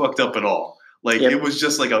was not fucked up at all. Like, It was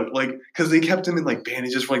just because they kept him in like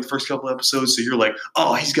bandages for like the first couple episodes. So you're like,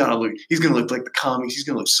 oh, he's going to look like the comics. He's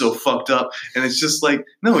going to look so fucked up. And it's just like,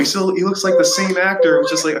 no, he looks like the same actor with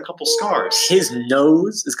just like a couple scars. His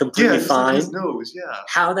nose is completely fine. Like his nose, yeah.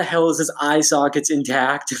 How the hell is his eye sockets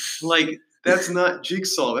intact? Like, that's not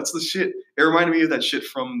Jigsaw. That's the shit. It reminded me of that shit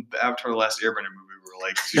from the Avatar: The Last Airbender movie.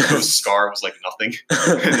 Like, Zuko's scar was like nothing,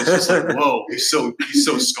 and it's just like, whoa, he's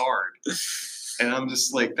so scarred, and I'm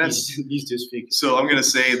just like, he's just fake. So I'm gonna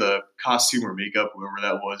say the costume or makeup, whoever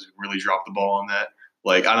that was, really dropped the ball on that.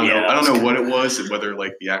 Like, I don't know what it was, and whether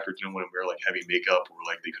like the actor didn't want to wear like heavy makeup or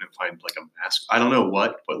like they couldn't find like a mask. I don't know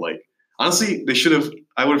what, but like honestly, they should have.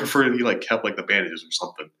 I would have preferred if he like kept like the bandages or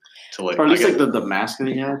something. To like, or at least like the mask that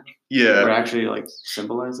he had. Yeah. Or actually like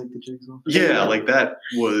symbolize like the Jigsaw. Yeah, like that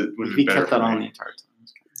would be better. He kept that on the entire time.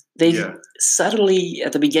 They subtly,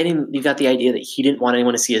 at the beginning, you got the idea that he didn't want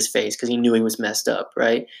anyone to see his face because he knew he was messed up,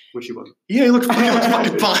 right? Which he wasn't. Yeah, he looked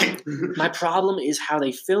fucking fine. My problem is how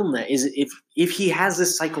they film that. Is if he has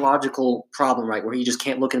this psychological problem, right, where he just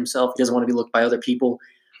can't look at himself, he doesn't want to be looked by other people,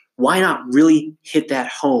 why not really hit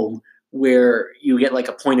that home where you get like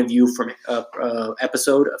a point of view from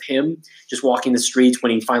episode of him just walking the streets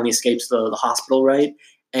when he finally escapes the hospital, right?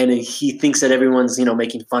 And he thinks that everyone's,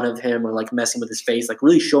 making fun of him or like messing with his face, like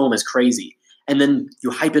really show him as crazy. And then you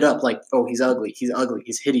hype it up like, oh, he's ugly,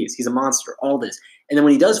 he's hideous, he's a monster, all this. And then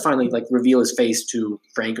when he does finally like reveal his face to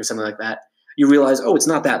Frank or something like that, you realize, oh, it's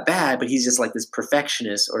not that bad, but he's just like this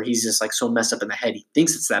perfectionist, or he's just like so messed up in the head. He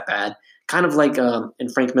thinks it's that bad. Kind of like in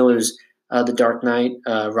Frank Miller's The Dark Knight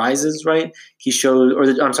Rises, right?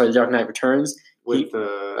 The Dark Knight Returns. With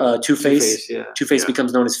Two-Face. Two-Face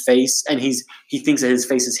becomes known as Face, and he thinks that his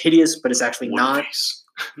face is hideous, but it's actually not. Face.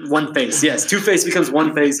 One Face, yes. Two-Face becomes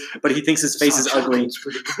One Face, but he thinks his face is ugly.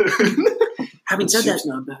 Having said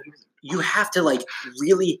that, you have to like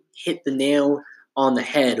really hit the nail on the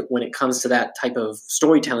head when it comes to that type of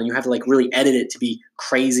storytelling. You have to like really edit it to be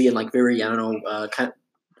crazy and like very, kind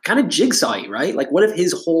of Jigsaw-y, right? Like, what if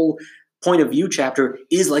his whole point of view chapter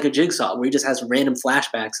is like a Jigsaw, where he just has random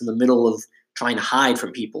flashbacks in the middle of trying to hide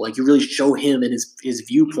from people? Like, you really show him and his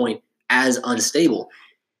viewpoint as unstable.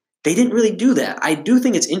 They didn't really do that. I do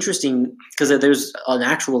think it's interesting because there's an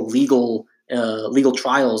actual legal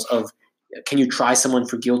trials of, can you try someone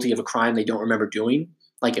for guilty of a crime they don't remember doing?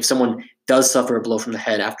 Like, if someone does suffer a blow from the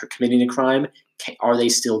head after committing a crime, are they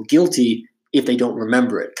still guilty if they don't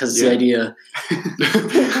remember it, because the idea,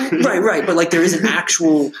 right. But like there is an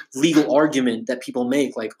actual legal argument that people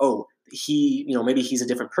make, like, oh, he, maybe he's a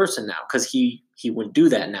different person now because he wouldn't do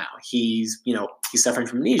that now. He's suffering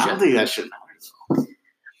from amnesia. I don't think that should matter.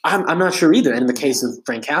 I'm not sure either. And in the case of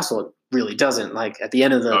Frank Castle, it really doesn't. Like at the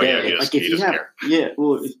end of the day, like if you have,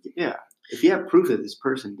 if you have proof that this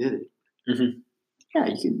person did it, you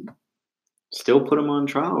can still put him on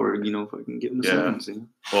trial or fucking give him a sentence.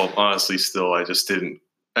 Well, honestly, still, I didn't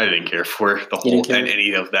care for the whole and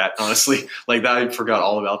any of that. Honestly, like that, I forgot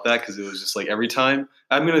all about that because it was just like every time.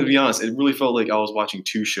 I'm gonna be honest, it really felt like I was watching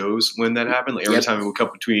two shows when that happened. Like every time it would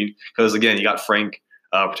cut between, because again, you got Frank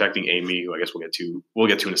protecting Amy, who I guess we'll get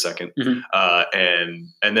to in a second,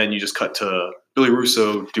 and then you just cut to Billy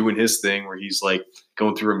Russo doing his thing where he's like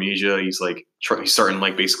going through amnesia. He's like he's starting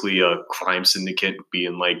like basically a crime syndicate,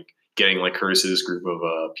 being like getting like Curtis's group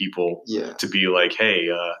of people to be like, hey,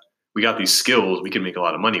 we got these skills, we can make a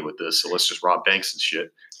lot of money with this, so let's just rob banks and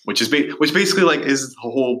shit. Which basically like is the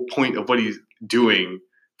whole point of what he's doing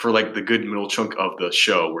for like the good middle chunk of the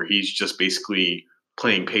show, where he's just basically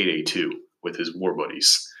playing Payday 2 with his war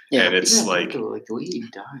buddies. Yeah, and it's like the way he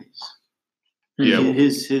dies. Yeah,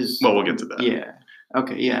 his. Well, we'll get to that. Yeah.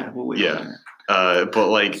 Okay. Yeah. We'll wait on that. But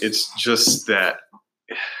like, it's just that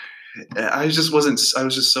I was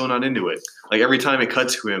just so not into it. Like every time it cut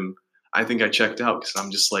to him, I think I checked out because I'm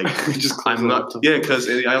just like, I'm not. Yeah, because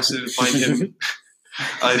I also didn't find him.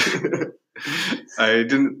 I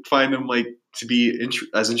didn't find him like to be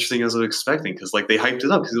as interesting as I was expecting, because like they hyped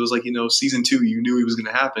it up because it was like season 2 you knew it was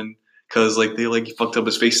going to happen because like they like fucked up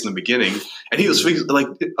his face in the beginning and he was like,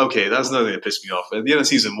 okay, that was another thing that pissed me off. At the end of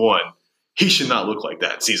season 1, he should not look like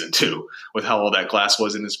that in season 2 with how all that glass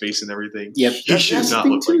was in his face and everything. Yep, he should not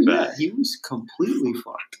look like that. He was completely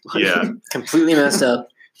fucked. Yeah, completely messed up.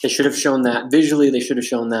 They should have shown that visually. They should have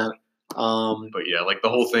shown that. But yeah, like the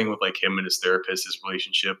whole thing with like him and his therapist, his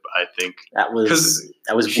relationship, I think that was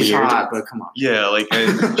she's weird. Hot, but come on. Yeah, like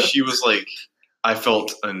and she was like, I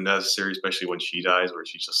felt unnecessary, especially when she dies, where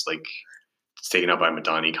she's just like taken out by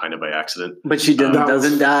Madani kind of by accident. But she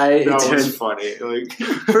doesn't die. That was funny. Like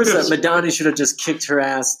first up, Madani should have just kicked her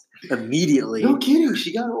ass immediately. No kidding,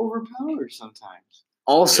 she got overpowered sometimes.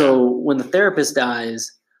 Also, when the therapist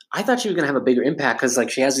dies, I thought she was going to have a bigger impact because, like,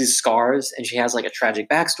 she has these scars and she has, like, a tragic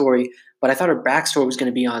backstory. But I thought her backstory was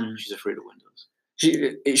going to be on. She's afraid of windows.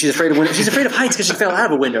 She's afraid of windows. She's afraid of heights because she fell out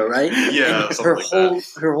of a window, right? Yeah. And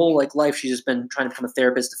her whole like life, she's just been trying to become a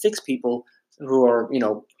therapist to fix people who are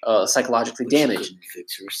psychologically damaged. She couldn't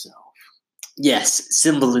fix herself. Yes,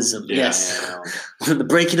 symbolism. Yeah. Yes, the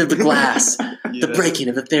breaking of the glass, the breaking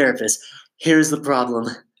of the therapist. Here's the problem.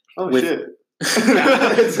 Oh shit. Here's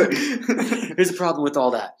the problem with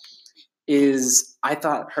all that is I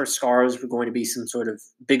thought her scars were going to be some sort of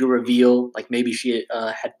bigger reveal, like maybe she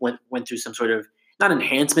had went through some sort of not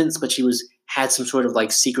enhancements, but she had some sort of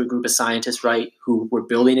like secret group of scientists, right, who were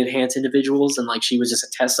building enhanced individuals, and like she was just a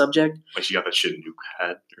test subject. Like she got that shit in Nuke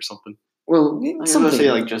had or something. Well, something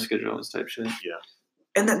say like Jessica Jones type shit. Yeah,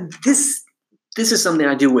 and that this is something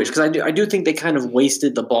I do wish, because I do think they kind of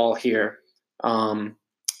wasted the ball here.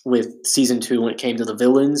 With season 2 when it came to the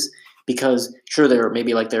villains, because sure they're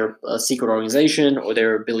maybe like they're a secret organization or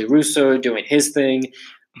they're Billy Russo doing his thing,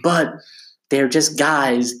 but they're just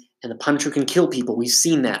guys and the Punisher can kill people. We've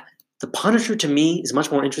seen that. The Punisher to me is much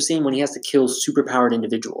more interesting when he has to kill superpowered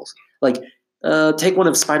individuals. Like take one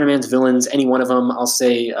of Spider-Man's villains, any one of them, I'll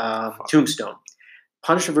say Tombstone.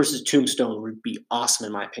 Punisher versus Tombstone would be awesome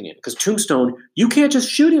in my opinion, because Tombstone, you can't just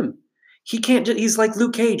shoot him. He can't. He's like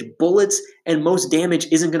Luke Cage. Bullets and most damage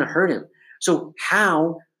isn't going to hurt him. So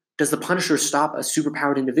how does the Punisher stop a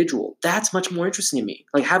superpowered individual? That's much more interesting to me.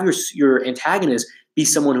 Like have your antagonist be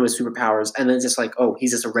someone who has superpowers, and then it's just like, oh,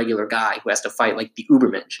 he's just a regular guy who has to fight like the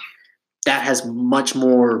Ubermensch. That has much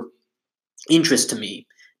more interest to me,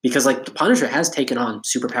 because like the Punisher has taken on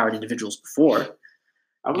superpowered individuals before.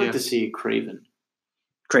 I would like to see Kraven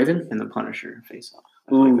and the Punisher face off.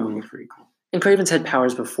 I think that would be pretty cool. And Kraven's had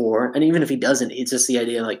powers before, and even if he doesn't, it's just the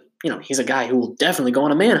idea, like, he's a guy who will definitely go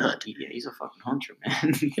on a manhunt. Yeah, he's a fucking hunter,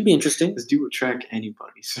 man. It'd be interesting. This dude would track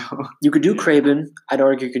anybody, so. You could do Kraven. I'd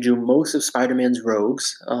argue you could do most of Spider-Man's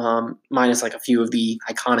rogues, minus, like, a few of the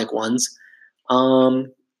iconic ones.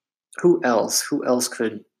 Who else? Who else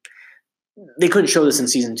could... They couldn't show this in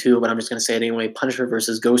Season 2, but I'm just going to say it anyway. Punisher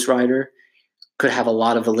versus Ghost Rider could have a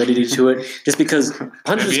lot of validity to it, just because Punisher's...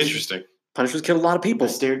 That'd be interesting. Punisher's killed a lot of people.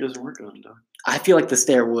 The stare doesn't work on him, though. I feel like the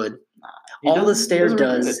stare would. All the stare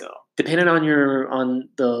does, depending on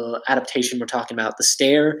the adaptation we're talking about, the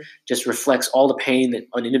stare just reflects all the pain that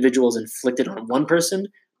an individual is inflicted on one person,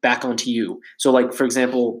 back onto you. So, like for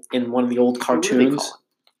example, in one of the old cartoons,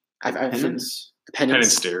 Penance? the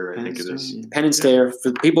Penance stare, I think it is. Penance stare.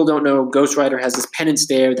 For people who don't know, Ghost Rider has this penance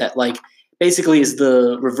stare that like basically is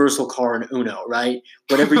the reversal car in Uno, right?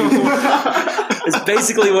 Whatever you is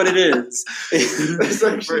basically what it is. That's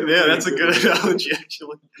a good analogy,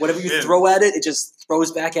 actually. Whatever you throw at it, it just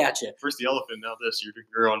throws back at you. First the elephant, now this.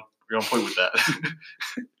 You're on point with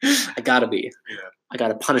that. I gotta be. Yeah. I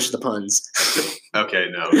gotta punish the puns. Okay,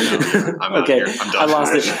 no. Yeah, I'm not here. I'm done. I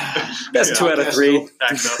lost it. That's 2 out of 3.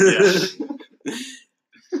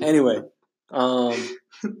 Anyway,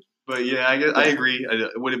 but yeah, I agree.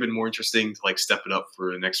 It would have been more interesting to like step it up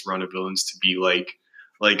for the next round of villains to be like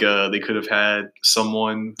they could have had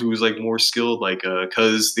someone who was like more skilled, like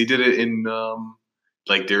because they did it in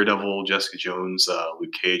like Daredevil, Jessica Jones,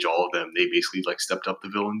 Luke Cage, all of them. They basically like stepped up the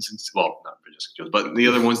villains. Well, not for Jessica Jones, but the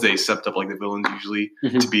other ones they stepped up like the villains usually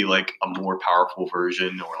to be like a more powerful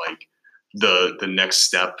version or like the next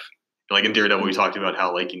step. Like in Daredevil, we talked about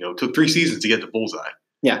how like it took 3 seasons to get to Bullseye.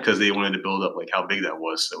 Yeah, because they wanted to build up like how big that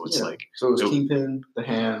was. So it's like so it was Kingpin, the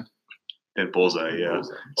Hand, and Bullseye. Yeah.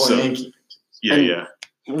 Bullseye. So yeah.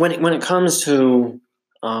 When it comes to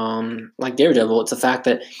like Daredevil, it's the fact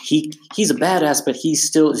that he's a badass, but he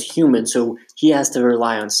still is human. So he has to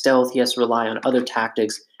rely on stealth. He has to rely on other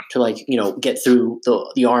tactics to like get through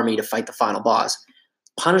the army to fight the final boss.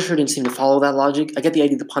 Punisher didn't seem to follow that logic. I get the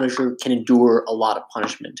idea the Punisher can endure a lot of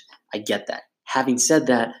punishment. I get that. Having said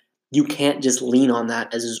that, you can't just lean on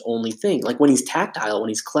that as his only thing. Like when he's tactile, when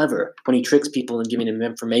he's clever, when he tricks people and giving them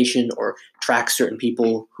information or tracks certain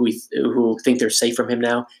people who think they're safe from him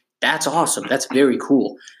now, that's awesome. That's very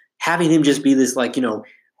cool. Having him just be this like,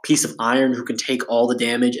 piece of iron who can take all the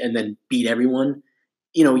damage and then beat everyone,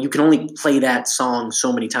 you can only play that song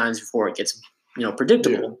so many times before it gets,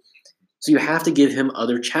 predictable. Yeah. So you have to give him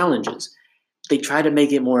other challenges. They try to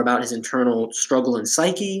make it more about his internal struggle and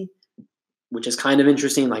psyche, which is kind of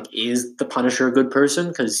interesting. Like, is the Punisher a good person?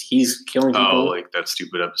 Because he's killing people. Oh, like that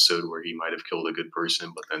stupid episode where he might have killed a good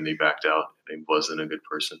person, but then they backed out. He wasn't a good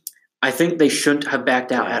person. I think they shouldn't have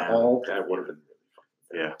backed out at all. That would have been really fun.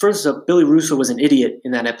 Yeah. First up, Billy Russo was an idiot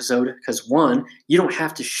in that episode because one, you don't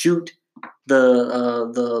have to shoot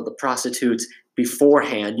the prostitutes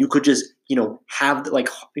beforehand. You could just have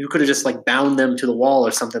you could have just like bound them to the wall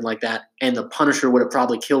or something like that, and the Punisher would have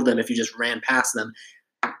probably killed them if you just ran past them.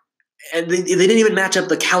 And they didn't even match up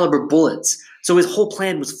the caliber bullets. So his whole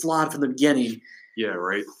plan was flawed from the beginning. Yeah,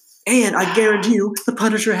 right. And I guarantee you, the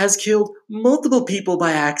Punisher has killed multiple people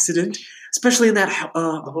by accident, especially in that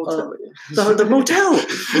the motel.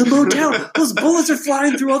 The motel. Those bullets are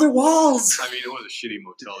flying through other walls. I mean, it was a shitty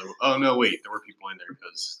motel. Oh, no, wait. There were people in there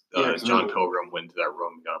because John Pilgrim went into that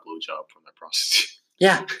room and got a blowjob from that prostitute.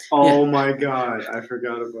 Yeah. Oh my God, I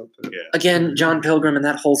forgot about that. Yeah. Again, John Pilgrim and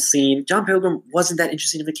that whole scene. John Pilgrim wasn't that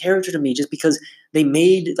interesting of a character to me just because they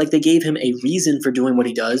gave him a reason for doing what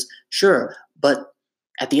he does. Sure, but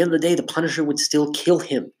at the end of the day, the Punisher would still kill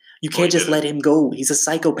him. You can't just let him go. So, he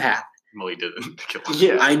psychopath. Well, he didn't kill him.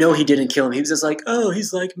 Yeah, I know he didn't kill him. He was just like, oh,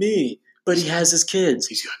 he's like me, but he has his kids.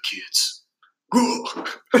 He's got kids.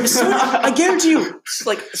 I guarantee you,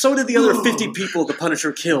 so did the other 50 people the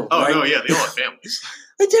Punisher killed. Oh, right? no, yeah, they all have families.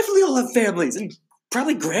 They definitely all have families, and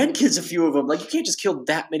probably grandkids, a few of them. Like, you can't just kill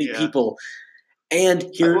that many people. And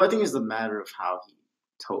here... I think it's the matter of how he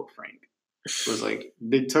told Frank. It was like,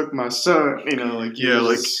 they took my son, he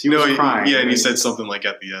was crying. Yeah, and he said something like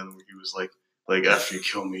at the end where he was like, after you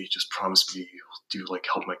kill me, just promise me you'll do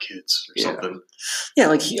help my kids or something. Yeah,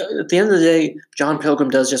 at the end of the day, John Pilgrim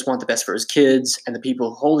does just want the best for his kids, and the people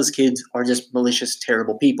who hold his kids are just malicious,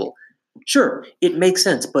 terrible people. Sure, it makes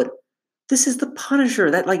sense, but this is the Punisher.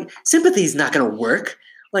 That sympathy is not going to work.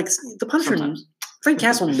 The Punisher, sometimes. Frank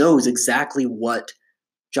Castle knows exactly what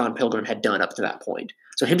John Pilgrim had done up to that point.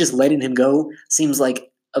 So him just letting him go seems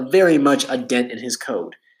like very much a dent in his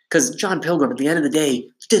code. Because John Pilgrim, at the end of the day,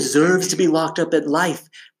 deserves to be locked up at life.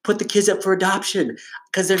 Put the kids up for adoption.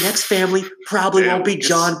 Because their next family probably won't be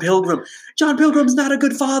John Pilgrim. John Pilgrim's not a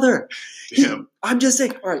good father. I'm just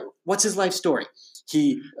saying, all right, what's his life story?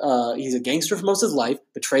 He's a gangster for most of his life,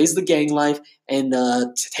 betrays the gang life, and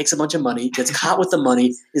takes a bunch of money, gets caught with the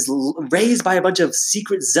money, is raised by a bunch of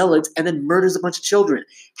secret zealots, and then murders a bunch of children.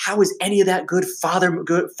 How is any of that good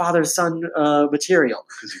father-son material?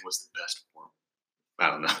 Because he was the best for him. I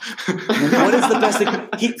don't know. What is the best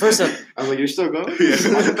thing? First up, I'm like, you're still going? Yeah.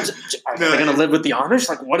 Are they going to live with the Amish?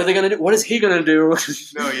 What are they going to do? What is he going to do?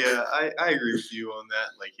 No, yeah, I agree with you on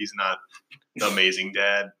that. He's not the amazing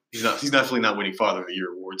dad. He's definitely not winning Father of the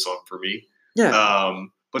Year awards for me. Yeah.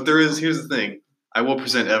 But here's the thing. I will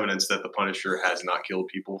present evidence that the Punisher has not killed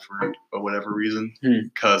people for whatever reason.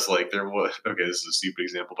 Because there was this is a stupid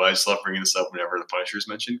example, but I just love bringing this up whenever the Punisher is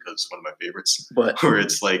mentioned because it's one of my favorites. But where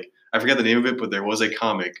it's I forget the name of it, but there was a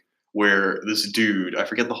comic where this dude, I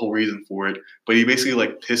forget the whole reason for it, but he basically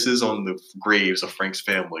pisses on the graves of Frank's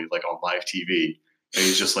family on live TV. And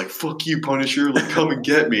he's just fuck you, Punisher, come and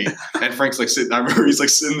get me. And Frank's sitting, I remember he's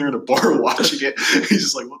sitting there in a bar watching it.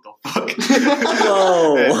 He's just what the fuck?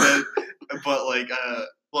 Whoa.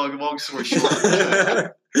 But long story short.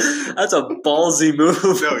 That's a ballsy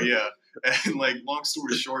move. No, yeah. And long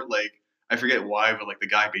story short, I forget why, but the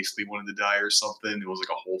guy basically wanted to die or something. It was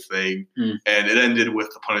a whole thing. And it ended with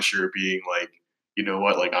the Punisher being you know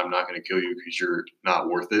what, I'm not going to kill you because you're not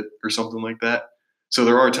worth it or something like that. So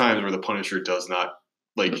there are times where the Punisher does not,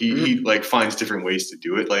 he finds different ways to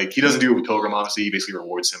do it. He doesn't do it with Pilgrim, obviously. He basically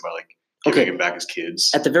rewards him by giving him back his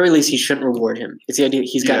kids. At the very least, he shouldn't reward him. It's the idea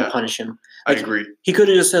he's got to punish him. I agree. He could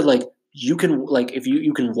have just said you can if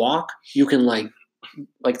you can walk, you can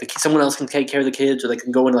someone else can take care of the kids, or they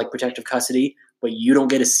can go into protective custody, but you don't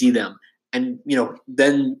get to see them. And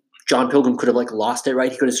then John Pilgrim could have lost it,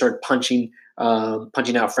 right? He could have started punching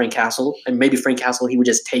out Frank Castle, and maybe Frank Castle, he would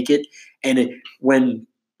just take it. And when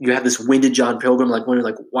you have this winded John Pilgrim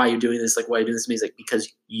wondering why are you doing this? Why are you doing this to me? He's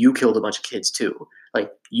because you killed a bunch of kids too.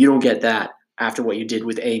 You don't get that after what you did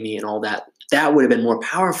with Amy and all that. That would have been more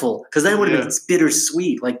powerful because then it would have been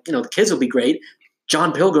bittersweet. The kids will be great.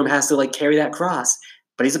 John Pilgrim has to carry that cross,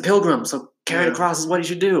 but he's a pilgrim, so carrying a cross is what he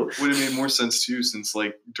should do. Would have made more sense too, since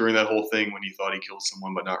during that whole thing when he thought he killed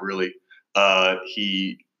someone but not really,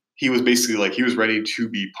 he was basically he was ready to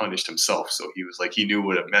be punished himself. So he was he knew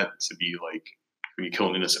what it meant to be when you kill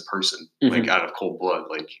an innocent person out of cold blood,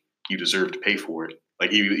 you deserve to pay for it.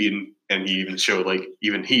 He even showed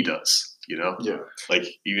even he does, Yeah.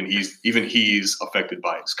 Even he's affected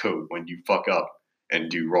by his code. When you fuck up and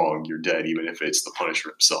do wrong, you're dead, even if it's the Punisher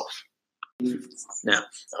himself. Now,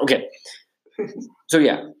 okay. So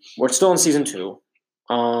yeah, we're still in season 2.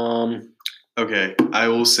 Okay, I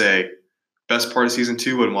will say, best part of season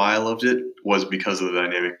 2 and why I loved it was because of the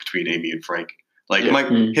dynamic between Amy and Frank.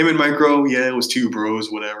 Him and Micro, it was two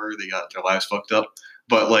bros, whatever. They got their lives fucked up.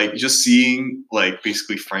 But just seeing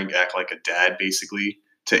basically Frank act like a dad basically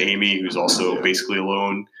to Amy, who's also basically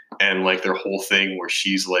alone, and their whole thing where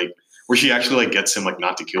she's where she actually gets him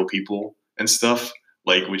not to kill people and stuff.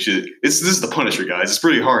 Which is this is the Punisher, guys. It's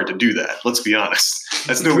pretty hard to do that. Let's be honest.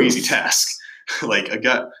 That's no easy task. I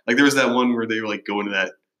got there was that one where they were going to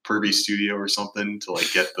that pervy studio or something to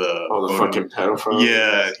get the fucking pedophile.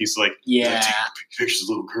 Yeah, he's yeah, taking pictures of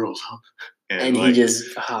little girls, huh? And he just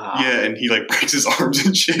and he breaks his arms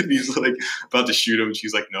and shit. And he's about to shoot him, and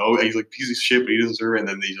she's no. And he's piece of shit, but he doesn't deserve it. And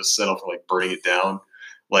then they just set off for burning it down.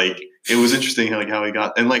 It was interesting how he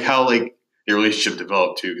got and how their relationship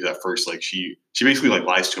developed too. Because at first she basically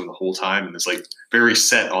lies to him the whole time, and is very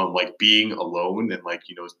set on being alone and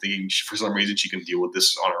thinking for some reason she can deal with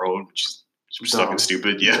this on her own, which is fucking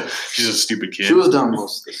stupid. Yeah, she's a stupid kid. She was dumb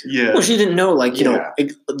most of this. Yeah. Well, she didn't know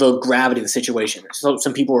the gravity of the situation. So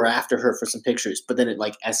some people were after her for some pictures, but then it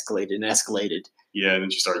escalated and escalated. Yeah, and then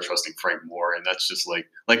she started trusting Frank more, and that's just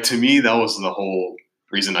to me that was the whole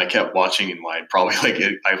reason I kept watching, and why probably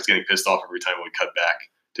I was getting pissed off every time we cut back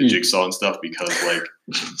to Jigsaw and stuff, because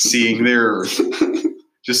seeing their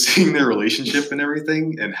relationship and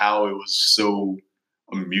everything and how it was so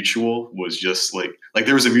mutual was just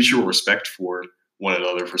there was a mutual respect for one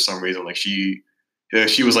another for some reason. She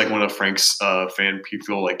was one of Frank's fan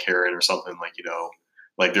people, Karen or something,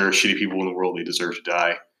 there are shitty people in the world, they deserve to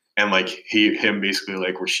die. And him basically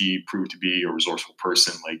where she proved to be a resourceful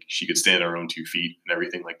person, she could stand on her own 2 feet and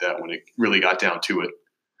everything like that when it really got down to it.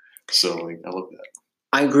 So I love that.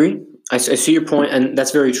 I agree. I see your point, and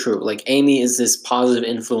that's very true. Amy is this positive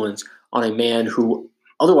influence on a man who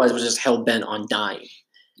otherwise was just hell-bent on dying.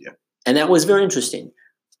 Yeah. And that was very interesting.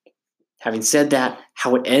 Having said that,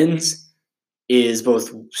 how it ends is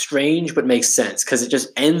both strange but makes sense, because it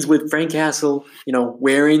just ends with Frank Castle,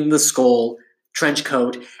 wearing the skull trench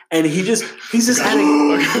coat, and he's just adding.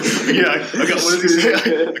 I got what does he say?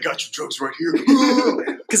 I got your drugs right here.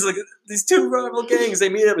 Because these two rival gangs, they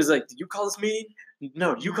meet up. It's did you call this meeting?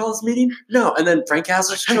 No. Do you call this meeting? No. And then Frank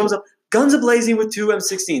Castle shows up, guns a-blazing with 2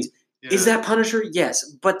 M16s. Yeah. Is that Punisher? Yes.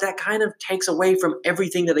 But that kind of takes away from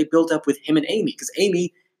everything that they built up with him and Amy, because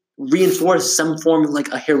Amy reinforced some form of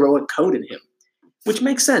a heroic code in him, which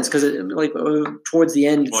makes sense because towards the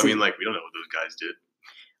end. Well, we don't know what those guys did.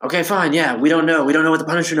 Okay, fine. Yeah, we don't know. We don't know what the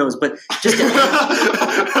Punisher knows, but just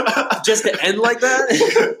to end like that.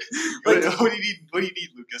 Like, what do you need? What do you need,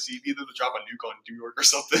 Lucas? You need them to drop a nuke on New York or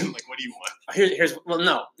something. Like, what do you want?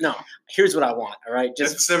 No. Here's what I want. All right,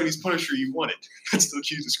 Just the '70s Punisher you wanted. That's still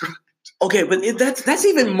Jesus Christ. Okay, but that's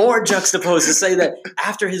even more juxtaposed to say that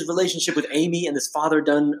after his relationship with Amy and this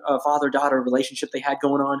father-daughter relationship they had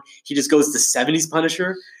going on, he just goes to '70s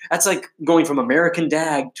Punisher. That's like going from American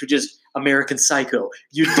Dad to just American Psycho.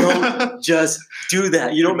 You don't just do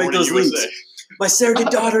that. You don't make those leaps. My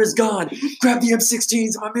surrogate daughter is gone. Grab the M16s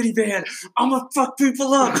in my minivan. I'm gonna fuck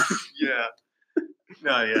people up. Yeah.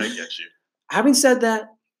 No, yeah, I get you. Having said that,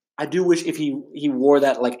 I do wish if he wore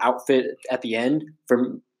that like outfit at the end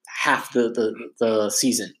for half the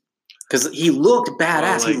season, because he looked badass.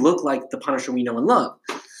 Well, like, he looked like the Punisher we know and love.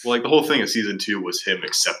 Well, like the whole thing of season 2 was him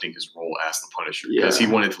accepting his role as the Punisher because he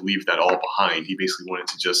wanted to leave that all behind. He basically wanted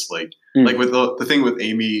to just like with the thing with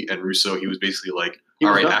Amy and Russo, he was basically like, all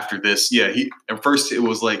right, after this, at first it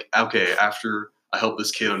was like, okay, after I help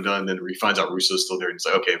this kid, I'm done. Then he finds out Russo's still there, and he's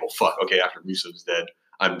like, okay, well, fuck, okay, after Russo's dead,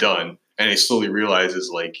 I'm done. And he slowly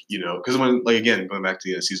realizes, like, because when, like, again, going back to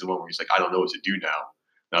the end of season 1, where he's like, I don't know what to do now.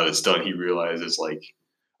 Now that it's done, he realizes, like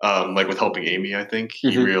with helping Amy, I think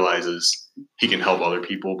he realizes he can help other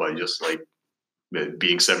people by just like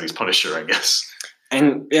being '70s Punisher, I guess.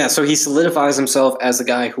 And yeah, so he solidifies himself as the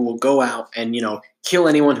guy who will go out and kill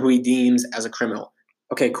anyone who he deems as a criminal.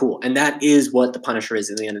 Okay, cool. And that is what the Punisher is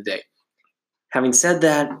at the end of the day. Having said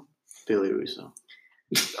that, Billy Russo.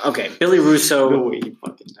 Okay, Billy Russo. The way he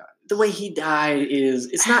fucking died. The way he died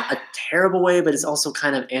it's not a terrible way, but it's also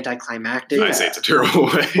kind of anticlimactic. I say it's a terrible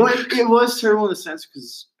way. Well, it was terrible in a sense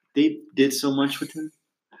because they did so much with him,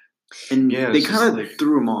 and they kind of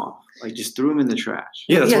threw him off, like just threw him in the trash.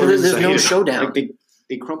 Yeah, that's there's no showdown. Like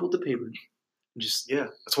they crumpled the paper.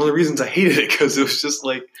 That's one of the reasons I hated it, because it was just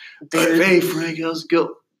like, hey Frank, how's it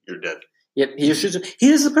go? You're dead. Yep, he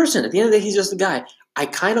is the person. At the end of the day, he's just the guy. I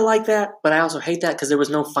kind of like that, but I also hate that because there was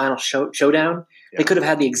no final showdown. Yeah. They could have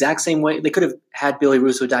had the exact same way. They could have had Billy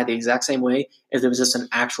Russo die the exact same way if there was just an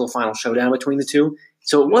actual final showdown between the two.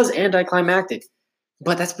 So it was anticlimactic.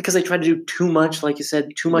 But that's because they tried to do too much, like you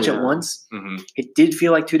said, too much at once. Mm-hmm. It did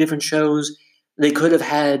feel like two different shows. They could have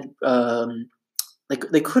had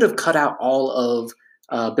they could have cut out all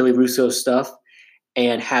of Billy Russo's stuff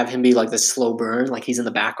and have him be like the slow burn, like he's in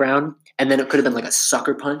the background. And then it could have been like a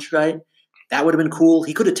sucker punch, right? That would have been cool.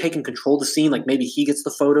 He could have taken control of the scene. Like maybe he gets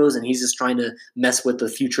the photos and he's just trying to mess with the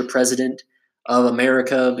future president of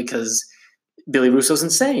America because Billy Russo's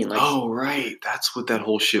insane. Like, oh, right. That's what that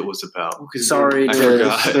whole shit was about. Sorry, I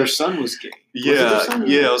forgot. Their son was gay. Yeah,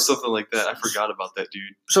 it was something like that. I forgot about that,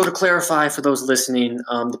 dude. So to clarify for those listening,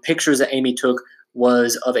 the pictures that Amy took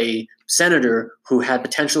was of a senator who had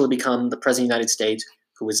potential to become the president of the United States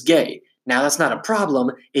who was gay. Now, that's not a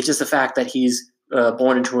problem. It's just the fact that he's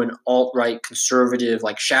born into an alt-right conservative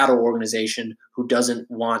like shadow organization who doesn't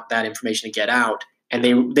want that information to get out. And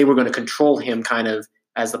they were going to control him kind of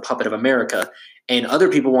as the puppet of America. And other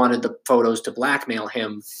people wanted the photos to blackmail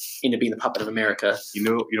him into being the puppet of America. You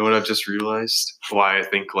know what I've just realized? Why I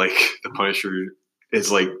think like the Punisher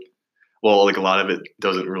is like, well, like a lot of it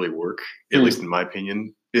doesn't really work, at least in my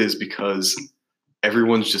opinion, is because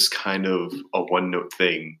everyone's just kind of a one-note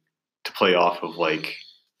thing to play off of like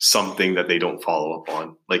something that they don't follow up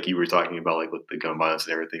on. Like you were talking about like with the gun violence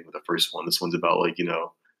and everything with the first one. This one's about like,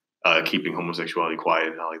 keeping homosexuality quiet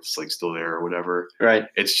and how it's like still there or whatever. Right.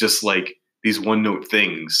 It's just like these one-note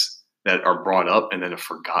things that are brought up and then are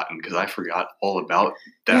forgotten because I forgot all about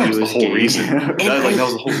that. Yeah, was the whole reason. That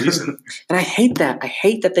was the whole reason. And I hate that. I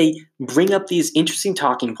hate that they bring up these interesting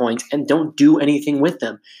talking points and don't do anything with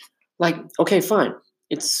them. Like, okay, fine.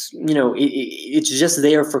 It's, it's just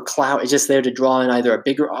there for clout. It's just there to draw in either a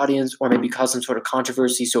bigger audience or maybe cause some sort of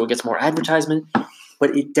controversy so it gets more advertisement.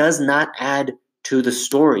 But it does not add to the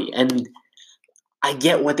story. And I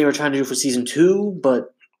get what they were trying to do for season 2,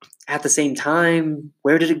 but at the same time,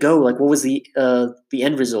 where did it go? Like, what was the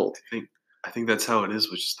end result? I think that's how it is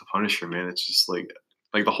with just the Punisher, man. It's just like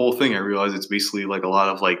the whole thing. I realize it's basically like a lot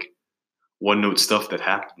of like one-note stuff that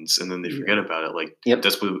happens, and then they forget about it. Like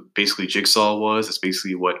that's what basically Jigsaw was. That's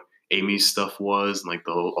basically what Amy's stuff was, and like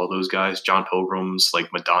all those guys, John Pilgrim's, like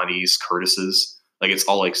Madani's, Curtis's. Like it's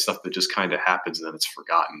all like stuff that just kind of happens and then it's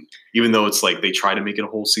forgotten. Even though it's like they try to make it a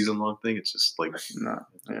whole season-long thing, it's just like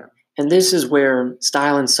And this is where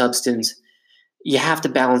style and substance, you have to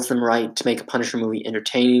balance them right to make a Punisher movie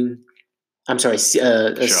entertaining. I'm sorry,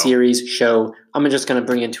 a series, show. I'm just going to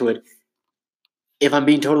bring into it. If I'm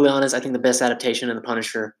being totally honest, I think the best adaptation of the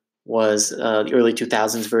Punisher was the early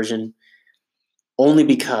 2000s version, only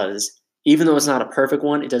because even though it's not a perfect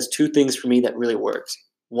one, it does two things for me that really works.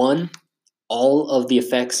 One, all of the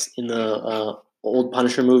effects in the old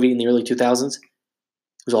Punisher movie in the early 2000s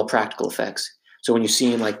was all practical effects. So when you're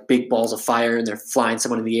seeing like big balls of fire and they're flying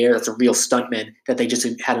someone in the air, that's a real stuntman that they just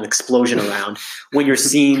had an explosion around. When you're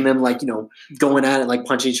seeing them like, going at it, like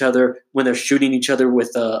punching each other, when they're shooting each other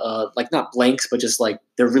with like not blanks, but just like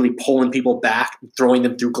they're really pulling people back and throwing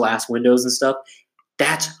them through glass windows and stuff.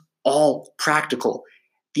 That's all practical.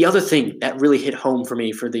 The other thing that really hit home for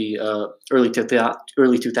me for the early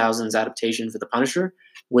 2000s adaptation for The Punisher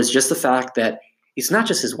was just the fact that it's not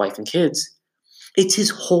just his wife and kids. It's his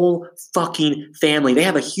whole fucking family. They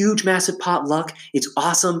have a huge, massive potluck. It's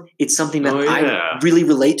awesome. It's something that I really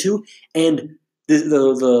relate to. And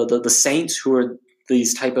the Saints, who are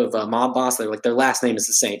these type of mob boss, they're like their last name is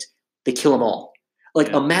the Saints. They kill them all. Like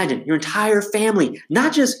imagine your entire family,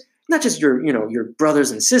 not just your your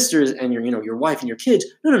brothers and sisters and your wife and your kids.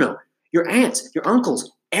 No. Your aunts, your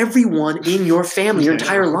uncles, everyone in your family, your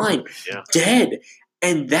entire line, dead.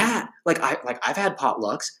 And that, I've had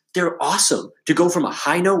potlucks. They're awesome. To go from a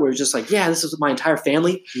high note where it's just like, this is my entire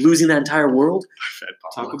family, losing that entire world.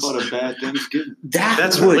 Talk about a bad Thanksgiving.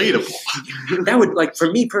 That's relatable. That would,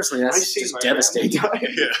 for me personally, that's just devastating.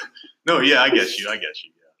 No, I get you. Yeah.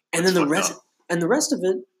 And then the rest of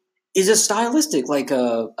it is just stylistic.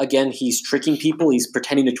 Again, he's tricking people. He's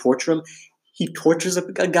pretending to torture him. He tortures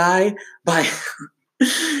a guy by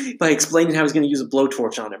explaining how he's going to use a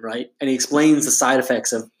blowtorch on him, right? And he explains the side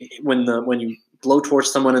effects of when you blowtorch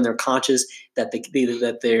someone and they're conscious that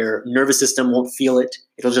that their nervous system won't feel it.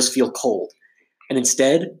 It'll just feel cold. And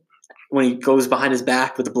instead, when he goes behind his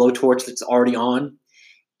back with the blowtorch that's already on,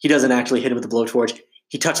 he doesn't actually hit him with the blowtorch.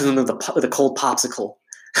 He touches him with a cold popsicle.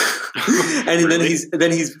 And really?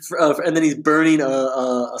 then he's burning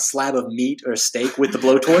a slab of meat or a steak with the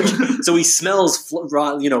blowtorch. So he smells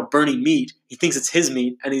burning meat. He thinks it's his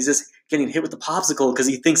meat, and he's just getting hit with the popsicle because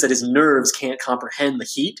he thinks that his nerves can't comprehend the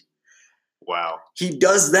heat. Wow. He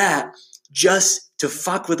does that just to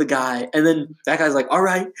fuck with the guy, and then that guy's like, "All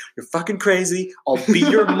right, you're fucking crazy. I'll be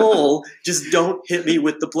your mole. Just don't hit me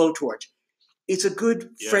with the blowtorch." It's a good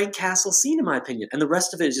Frank Castle scene, in my opinion. And the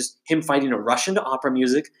rest of it is just him fighting a Russian to opera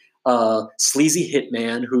music, sleazy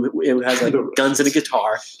hitman who has guns and a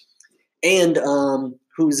guitar. And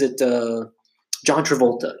who's it? John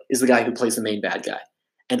Travolta is the guy who plays the main bad guy.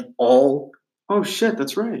 And oh shit,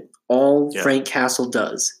 that's right. All Frank Castle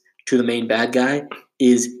does to the main bad guy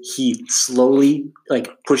is he slowly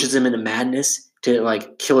pushes him into madness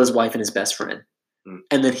to kill his wife and his best friend.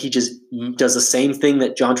 And then he just does the same thing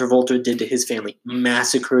that John Travolta did to his family,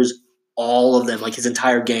 massacres all of them, his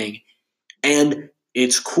entire gang. And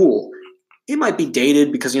it's cool. It might be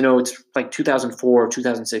dated because, it's 2004 or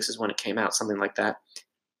 2006 is when it came out, something like that.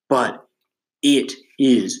 But it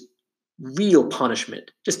is real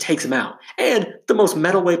punishment. Just takes him out. And the most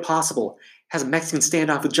metal way possible. Has a Mexican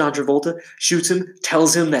standoff with John Travolta, shoots him,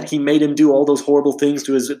 tells him that he made him do all those horrible things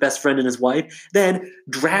to his best friend and his wife, then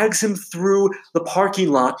drags him through the parking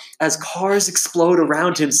lot as cars explode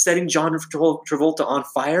around him, setting John Travolta on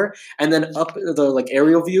fire, and then up the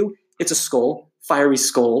aerial view, it's a skull, fiery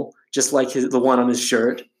skull, just like the one on his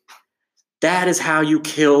shirt. That is how you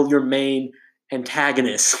kill your main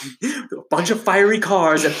antagonist. A bunch of fiery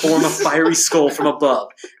cars that form a fiery skull from above.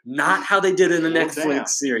 Not how they did it in the Netflix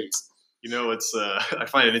series. It's I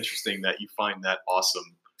find it interesting that you find that awesome,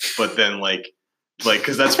 but then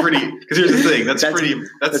because that's pretty. Because here's the thing, that's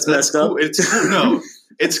messed cool. Up. It's cool. No,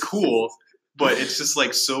 it's cool, but it's just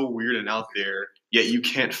so weird and out there. Yet you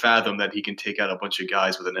can't fathom that he can take out a bunch of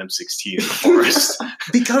guys with an M16 in the forest.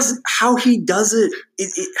 Because how he does it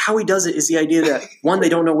is the idea that one, they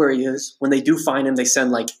don't know where he is. When they do find him, they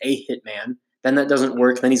send a hitman. Then that doesn't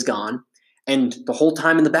work. Then he's gone, and the whole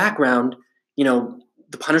time in the background,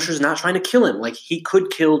 the Punisher's not trying to kill him. He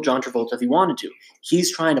could kill John Travolta if he wanted to.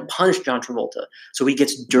 He's trying to punish John Travolta. So he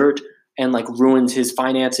gets dirt and ruins his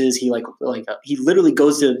finances. He he literally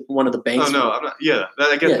goes to one of the banks. Oh no, I'm not. Yeah,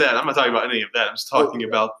 I get that. I'm not talking about any of that. I'm just talking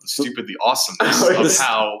about the awesomeness of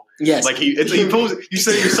how. Yes. You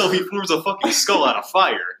said it yourself. He forms a fucking skull out of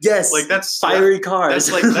fire. Yes. That's fiery cars.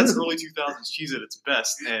 That's early 2000s cheese at its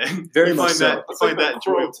best, and very much so. I find that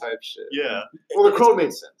enjoyable type shit. Yeah. Well, the crow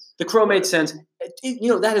made sense. The crow made sense.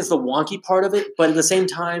 That is the wonky part of it, but at the same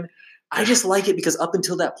time, I just like it because up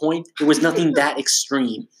until that point, there was nothing that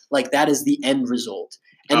extreme. That is the end result.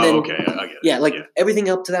 And then, okay, I get it. Yeah, everything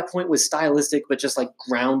up to that point was stylistic, but just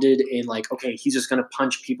grounded in okay, he's just gonna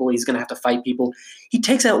punch people, he's gonna have to fight people. He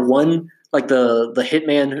takes out one the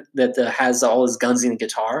hitman that has all his guns and a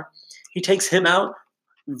guitar. He takes him out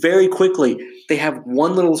very quickly. They have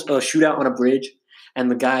one little shootout on a bridge. and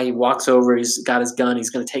the guy walks over. He's got his gun. He's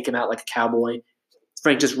going to take him out like a cowboy.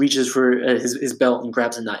 Frank just reaches for his belt and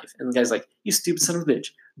grabs a knife. And the guy's like, "You stupid son of a bitch.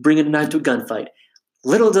 Bringing a knife to a gunfight."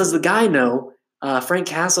 Little does the guy know, Frank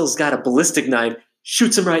Castle's got a ballistic knife,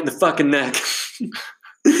 shoots him right in the fucking neck.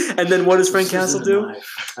 And then what does Frank Castle do?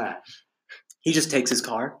 He just takes his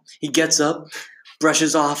car. He gets up,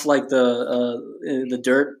 brushes off like the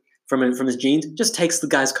dirt from his jeans, just takes the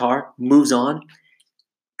guy's car, moves on.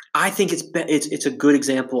 I think it's a good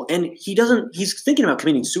example, and he's thinking about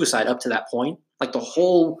committing suicide up to that point. Like the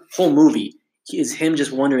whole movie is him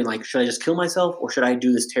just wondering, like, should I just kill myself or should I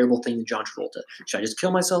do this terrible thing to John Travolta? Should I just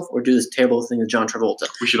kill myself or do this terrible thing to John Travolta?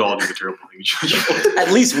 We should all do the terrible thing to John Travolta.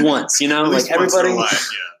 At least once, you know, like everybody. In our life,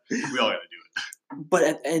 yeah, we all got to do it.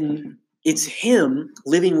 But and it's him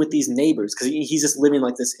living with these neighbors because he's just living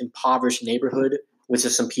like this impoverished neighborhood with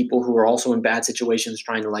just some people who are also in bad situations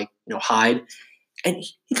trying to, like, you know, hide. And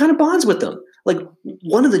he kind of bonds with them. Like,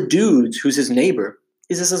 one of the dudes who's his neighbor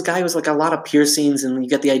is just this guy who has like a lot of piercings, and you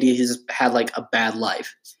get the idea he's just had like a bad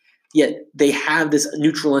life. Yet they have this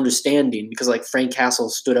mutual understanding because, like, Frank Castle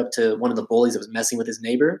stood up to one of the bullies that was messing with his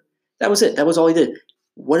neighbor. That was it. That was all he did.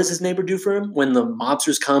 What does his neighbor do for him? When the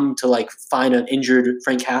mobsters come to, like, find an injured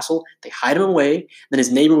Frank Castle, they hide him away. Then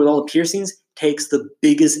his neighbor with all the piercings takes the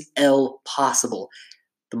biggest L possible.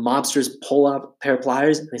 The mobsters pull out a pair of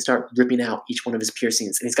pliers and they start ripping out each one of his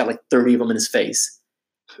piercings. And he's got like 30 of them in his face.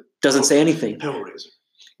 Doesn't say anything. Hellraiser.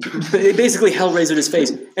 They basically Hellraisered his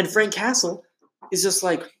face. And Frank Castle is just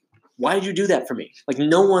like, why did you do that for me? Like,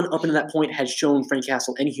 no one up until that point had shown Frank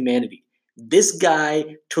Castle any humanity. This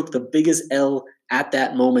guy took the biggest L at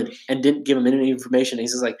that moment and didn't give him any information. And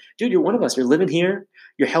he's just like, dude, you're one of us. You're living here.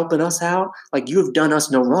 You're helping us out. Like, you have done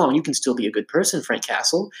us no wrong. You can still be a good person, Frank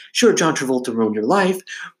Castle. Sure, John Travolta ruined your life,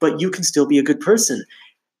 but you can still be a good person.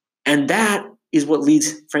 And that is what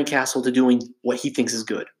leads Frank Castle to doing what he thinks is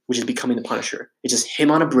good, which is becoming the Punisher. It's just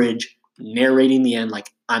him on a bridge narrating the end like,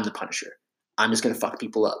 I'm the Punisher. I'm just going to fuck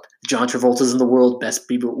people up. John Travolta's in the world. Best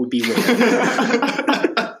people would be with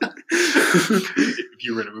him. If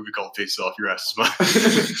you were in a movie called Face Off, your ass is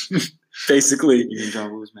mine. Basically. You mean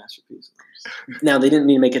John Woo's masterpiece? Now, they didn't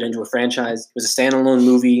need to make it into a franchise. It was a standalone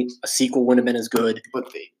movie. A sequel wouldn't have been as good.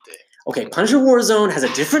 But they did. Okay, Punisher Warzone has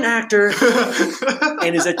a different actor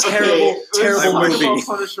and is a terrible, terrible movie.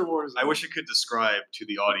 Punisher Warzone. I wish I could describe to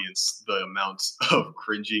the audience the amount of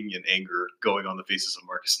cringing and anger going on the faces of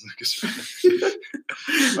Marcus and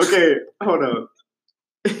Lucas. Okay, hold up.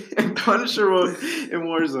 In Punisher in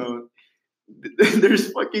Warzone,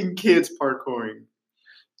 there's fucking kids parkouring.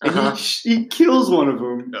 And he kills one of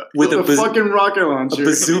them with a fucking rocket launcher. A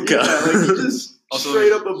bazooka. Yeah, like he just Also,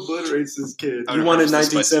 straight up obliterates this kid. I You would wanted preface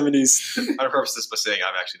this 1970s. I would preface this by saying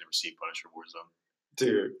I've actually never seen Punisher Warzone.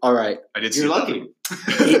 Dude, All right. I did see you're it.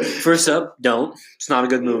 lucky. First up, don't. It's not a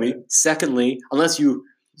good movie. Secondly, unless you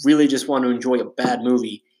really just want to enjoy a bad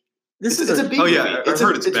movie, this is It's a big Oh yeah, movie. I've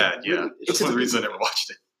heard it's bad. Yeah, really- that's one of the reasons I never watched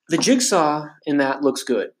it. the Jigsaw in that looks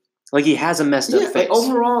good. Like, he has a messed up Yeah, face.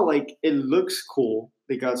 overall, like, it looks cool.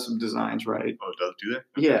 They got some designs right. Oh, it does do that?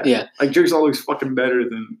 Yeah. Yeah. Like, Jigsaw looks fucking better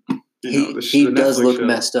than, he the does Netflix look show.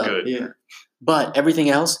 messed up. Good. Yeah. But everything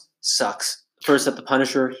else sucks. First up, the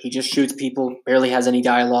Punisher, he just shoots people, barely has any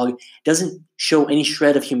dialogue, doesn't show any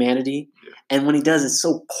shred of humanity. Yeah. And when he does, it's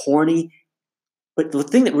so corny. But the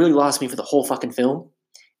thing that really lost me for the whole fucking film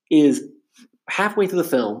is halfway through the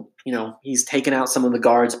film, you know, he's taken out some of the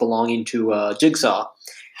guards belonging to Jigsaw,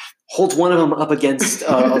 holds one of them up against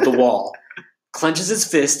the wall, clenches his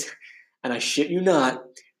fist, and I shit you not,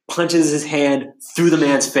 punches his hand through the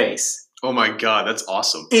man's face. Oh my god, that's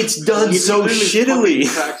awesome. It's done He so literally shittily.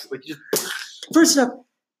 fucking cracks, like, just First up,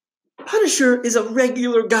 Punisher is a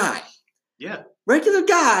regular guy. Yeah. Regular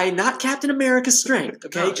guy, not Captain America's strength,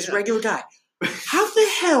 okay? No, Just yeah. regular guy. How the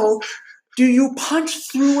hell do you punch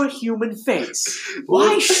through a human face?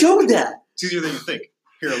 Why show that? It's easier than you think.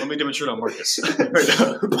 Here, let me demonstrate on Marcus. Right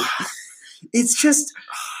now. It's just,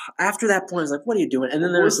 after that point, I was like, what are you doing? And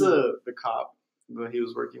then What was there's, the cop that he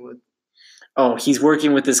was working with? oh, he's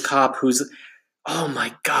working with this cop who's, oh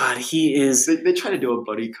my God, he is They try to do a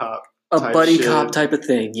buddy cop. a type buddy shit. cop type of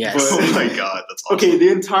thing, yes. But- Oh my god, that's awesome. Okay, the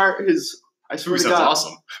entire I swear Sounds to God,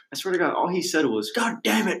 awesome. I swear to God, all he said was "God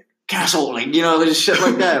damn it, Castle!" Like, you know, just shit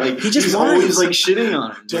like that. Like He just he's whines. always like shitting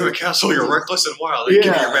on him. Damn it, Castle, you're reckless and wild. Give me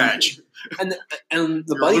your badge. And the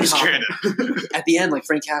You're a buddy loose cop, cannon. at the end, like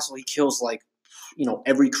Frank Castle, he kills like, you know,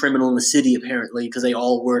 every criminal in the city apparently because they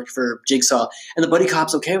all work for Jigsaw. And the buddy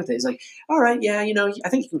cop's okay with it. He's like, all right, yeah, you know, I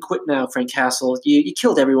think you can quit now, Frank Castle. You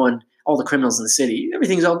killed everyone, all the criminals in the city.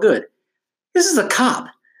 Everything's all good. This is a cop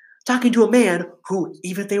talking to a man who,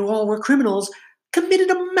 even if they all were criminals,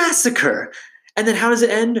 committed a massacre. And then how does it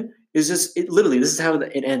end? It's just literally this is how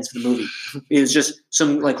it ends for the movie. It's just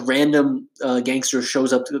some like random gangster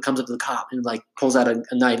comes up to the cop and like pulls out a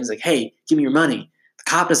knife and is like, "Hey, give me your money." The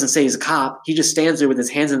cop doesn't say he's a cop. He just stands there with his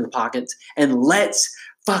hands in his pockets and lets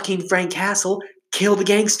fucking Frank Castle kill the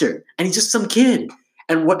gangster. And he's just some kid.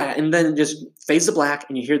 And then it just fades to black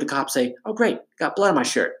and you hear the cop say, "Oh great, got blood on my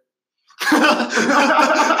shirt." What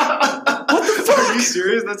the fuck? Are you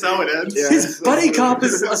serious? That's how it ends? Yeah. His buddy cop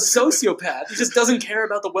is a sociopath. He just doesn't care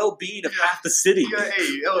about the well-being of half the city. Yeah, hey,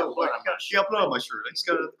 you got blood on my shirt. I just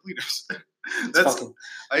got the cleaners. That's fucking,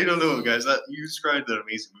 I don't know, guys. You described that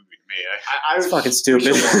amazing movie to me. it's fucking stupid.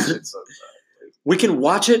 It We can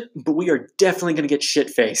watch it, but we are definitely going to get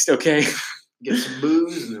shit-faced, okay? Get some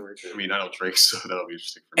booze and then we're good. I mean, I don't drink, so that'll be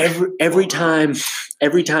interesting for me.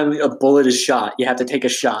 Every time a bullet is shot, you have to take a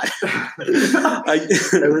shot.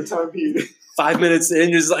 Every time he 5 minutes in,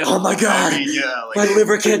 you're just like, "Oh my god, I mean, yeah, like, my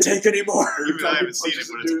liver can't take anymore." even I haven't seen it,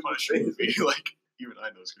 but it's a Punisher movie. Like, even I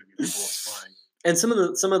know it's going to be the bullets flying. And some of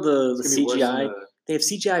the It's gonna be worse CGI, than they have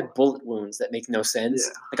CGI bullet wounds that make no sense.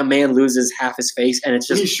 Yeah. Like a man loses half his face, and it's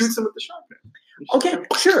he just shoots him with the shotgun. okay,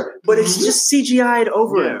 sure, but it's just CGI'd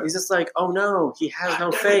over Yeah. it. He's just like, "Oh no, he has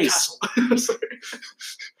no face."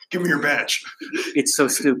 Give me your badge. It's so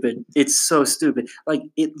stupid. It's so stupid. Like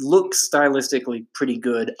it looks stylistically pretty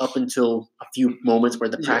good up until a few moments where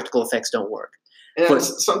the Yeah. practical effects don't work. Yeah, But-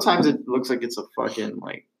 sometimes it looks like it's a fucking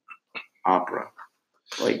like opera.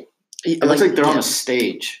 Like It it looks like they're on a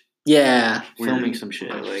stage yeah. filming some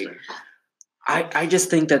shit. Like I just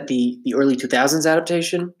think that the early 2000s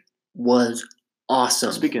adaptation was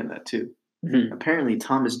awesome. speaking of that too, Mhm. apparently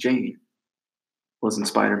Thomas Jane was in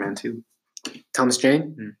Spider-Man 2. Thomas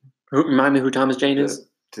Jane. Mhm. Remind me who Thomas Jane is.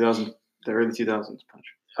 The early 2000s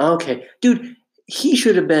Punisher. Okay, dude, he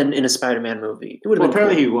should have been in a Spider-Man movie. It would have Well, been.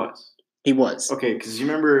 apparently cool. he was. He was. Okay, because you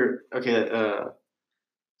remember,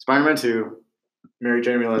 Spider-Man 2, Mary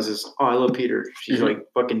Jane realizes, "Oh, I love Peter." She's Mhm. like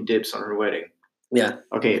fucking dips on her wedding. Yeah,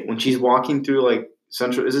 Okay, when she's walking through like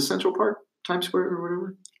is it Central Park, Times Square or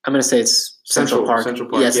whatever? I'm gonna say it's Central Park. Central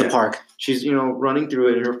Park, Yeah, it's yeah. the park. She's, running through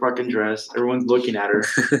it in her fucking dress. Everyone's looking at her.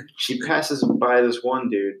 She passes by this one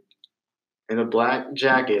dude in a black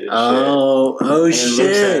jacket and Oh shit. And looks at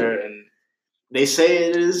shit! her and they say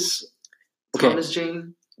it is Okay. Thomas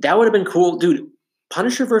Jane. That would have been cool, dude.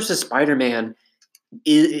 Punisher versus Spider-Man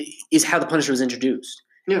is how the Punisher was introduced.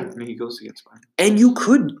 Yeah, I mean, he goes against Spider-Man. And you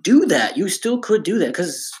could do that. You still could do that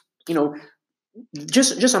because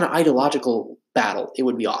just on an ideological battle, it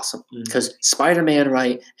would be awesome. Mhm. Because Spider-Man,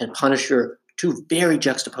 right, and Punisher, two very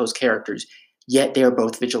juxtaposed characters, yet they are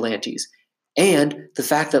both vigilantes. And the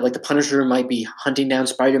fact that like the Punisher might be hunting down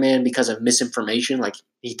Spider-Man because of misinformation, like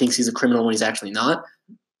he thinks he's a criminal when he's actually not,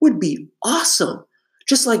 would be awesome.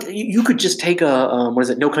 Just like you could just take a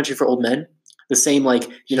No Country for Old Men, the same like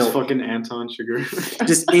Just fucking Anton Sugar.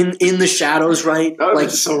 just in the shadows, right? That was Like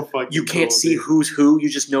so fucking you can't cool, see dude. who's who. You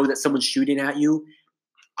just know that someone's shooting at you.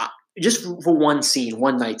 Just for one scene,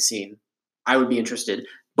 one night scene, I would be interested.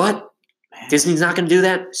 But Disney's not going to do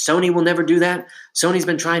that. Sony will never do that. Sony's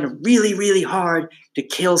been trying really, really hard to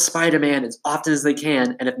kill Spider-Man as often as they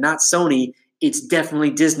can. And if not Sony, it's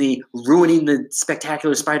definitely Disney ruining the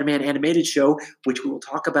spectacular Spider-Man animated show, which we will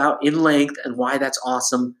talk about in length and why that's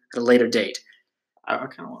awesome at a later date. I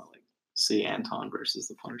kind of want to see Anton versus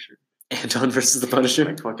the Punisher. Anton versus the Punisher.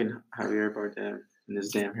 Like fucking Javier Bardem and his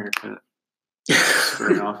damn haircut.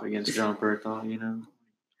 Squaring off against John Berthel,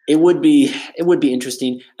 It would be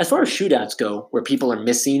interesting. As far as shootouts go, where people are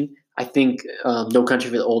missing, I think No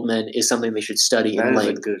Country for the Old Men is something they should study That in is a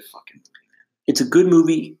length. good fucking movie. It's a good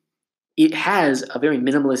movie. It has a very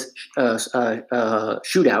minimalist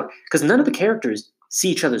shootout because none of the characters see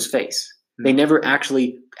each other's face. They never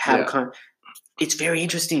actually have. Yeah. It's very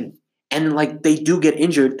interesting, and like they do get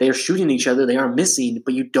injured. They are shooting each other. They are missing,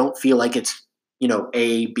 but you don't feel like it's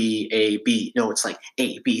A B A B. No, it's like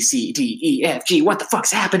A B C D E F G. What the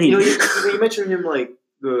fuck's happening? You mentioned him like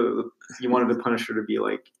you wanted the Punisher to be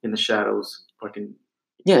like in the shadows, fucking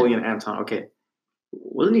pulling an Anton. Okay,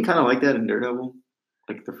 wasn't he kind of like that in Daredevil?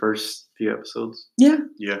 Like the first few episodes, Yeah,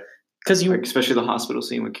 Yeah. because you like especially the hospital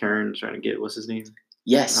scene with Karen trying to get what's his name.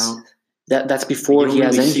 yes, out. that's before You he don't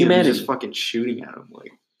has really any see him humanity. just fucking shooting at him.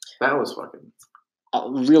 Like that was fucking.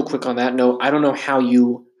 Real quick on that note, I don't know how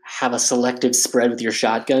you have a selective spread with your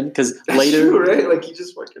shotgun because That's later, true, right? Like he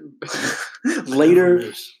just fucking.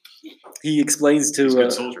 later he explains to He's a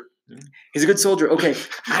good soldier. he's a good soldier. Okay,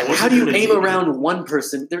 how do you aim around one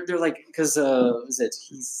person? They're like because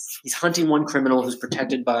he's hunting one criminal who's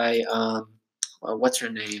protected by what's her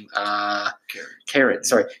name? Karen.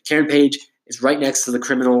 Sorry, Karen Page is right next to the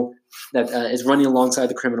criminal that is running alongside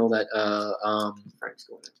the criminal that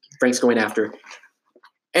Frank's going after.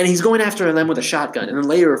 And he's going after them with a shotgun. And then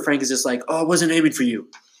later Frank is just like, oh, I wasn't aiming for you.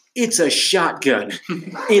 It's a shotgun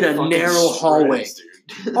in a narrow hallway.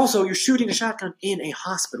 Also, you're shooting a shotgun in a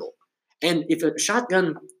hospital. And if a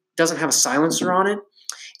shotgun doesn't have a silencer on it,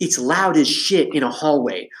 it's loud as shit in a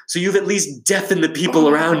hallway. So you've at least deafened the people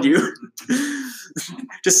around you.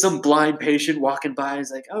 Just some blind patient walking by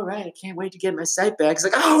is like, all right, I can't wait to get my sight back. He's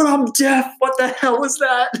like, oh, I'm deaf. What the hell was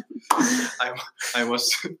that? I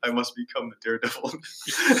must become the Daredevil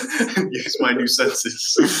and use my new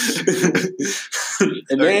senses.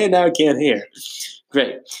 And then now I can't hear.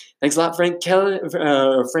 Great. Thanks a lot, Frank Castle.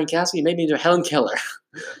 You made me into Helen Keller.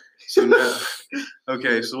 Yeah. So now,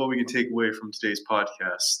 okay, so what we can take away from today's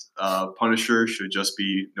podcast, Punisher should just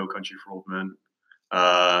be No Country for Old Men.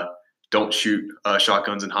 Don't shoot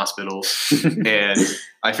shotguns in hospitals. And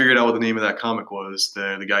I figured out what the name of that comic was.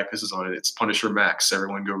 The guy pisses on it. It's Punisher Max.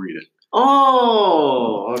 Everyone go read it.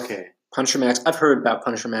 Oh, okay. Punisher Max. I've heard about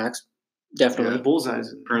Punisher Max. Definitely. Yeah.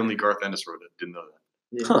 Bullseyes. Apparently Garth Ennis wrote it. Didn't know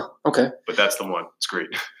that. Yeah. Huh. Okay. But that's the one. It's great.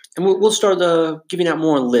 And we'll start giving out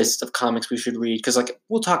more lists of comics we should read, because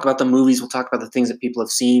we'll talk about the movies, we'll talk about the things that people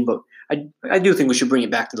have seen, but I do think we should bring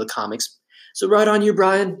it back to the comics. So right on you,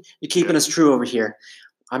 Brian. You're keeping us true over here.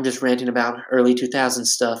 I'm just ranting about early 2000s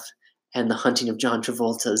stuff and the hunting of John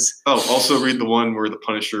Travolta's. Oh, also read the one where the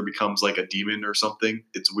Punisher becomes like a demon or something.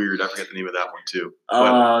 It's weird. I forget the name of that one too. But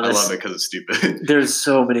I love it because it's stupid. There's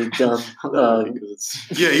so many dumb.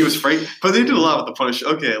 Yeah, he was frightened. But they did a lot with the Punisher.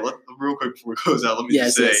 Okay, real quick before it goes out, let me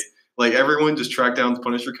just say, like, everyone just tracked down the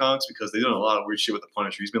Punisher comics because they've done a lot of weird shit with the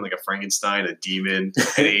Punisher. He's been like a Frankenstein, a demon,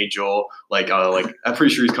 an angel. Like I'm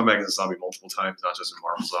pretty sure he's come back as a zombie multiple times, not just in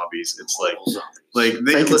Marvel Zombies. It's like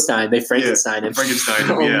Frankenstein. They Frankenstein him. Frankenstein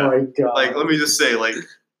him. Oh Yeah. my god! Like, let me just say, like,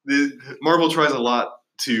 Marvel tries a lot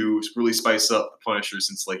to really spice up the Punisher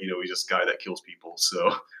since, like, he's just a guy that kills people.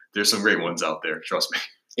 So there's some great ones out there. Trust me.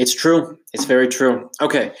 It's true. It's very true.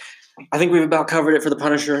 Okay, I think we've about covered it for the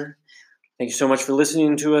Punisher. Thank you so much for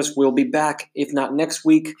listening to us. We'll be back, if not next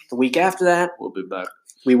week, the week after that. We'll be back.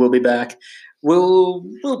 We will be back. We'll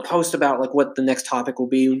post about what the next topic will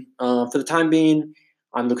be. For the time being,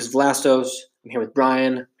 I'm Lucas Vlastos. I'm here with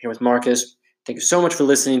Brian. I'm here with Marcus. Thank you so much for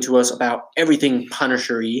listening to us about everything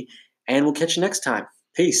Punisher-y, and we'll catch you next time.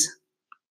 Peace.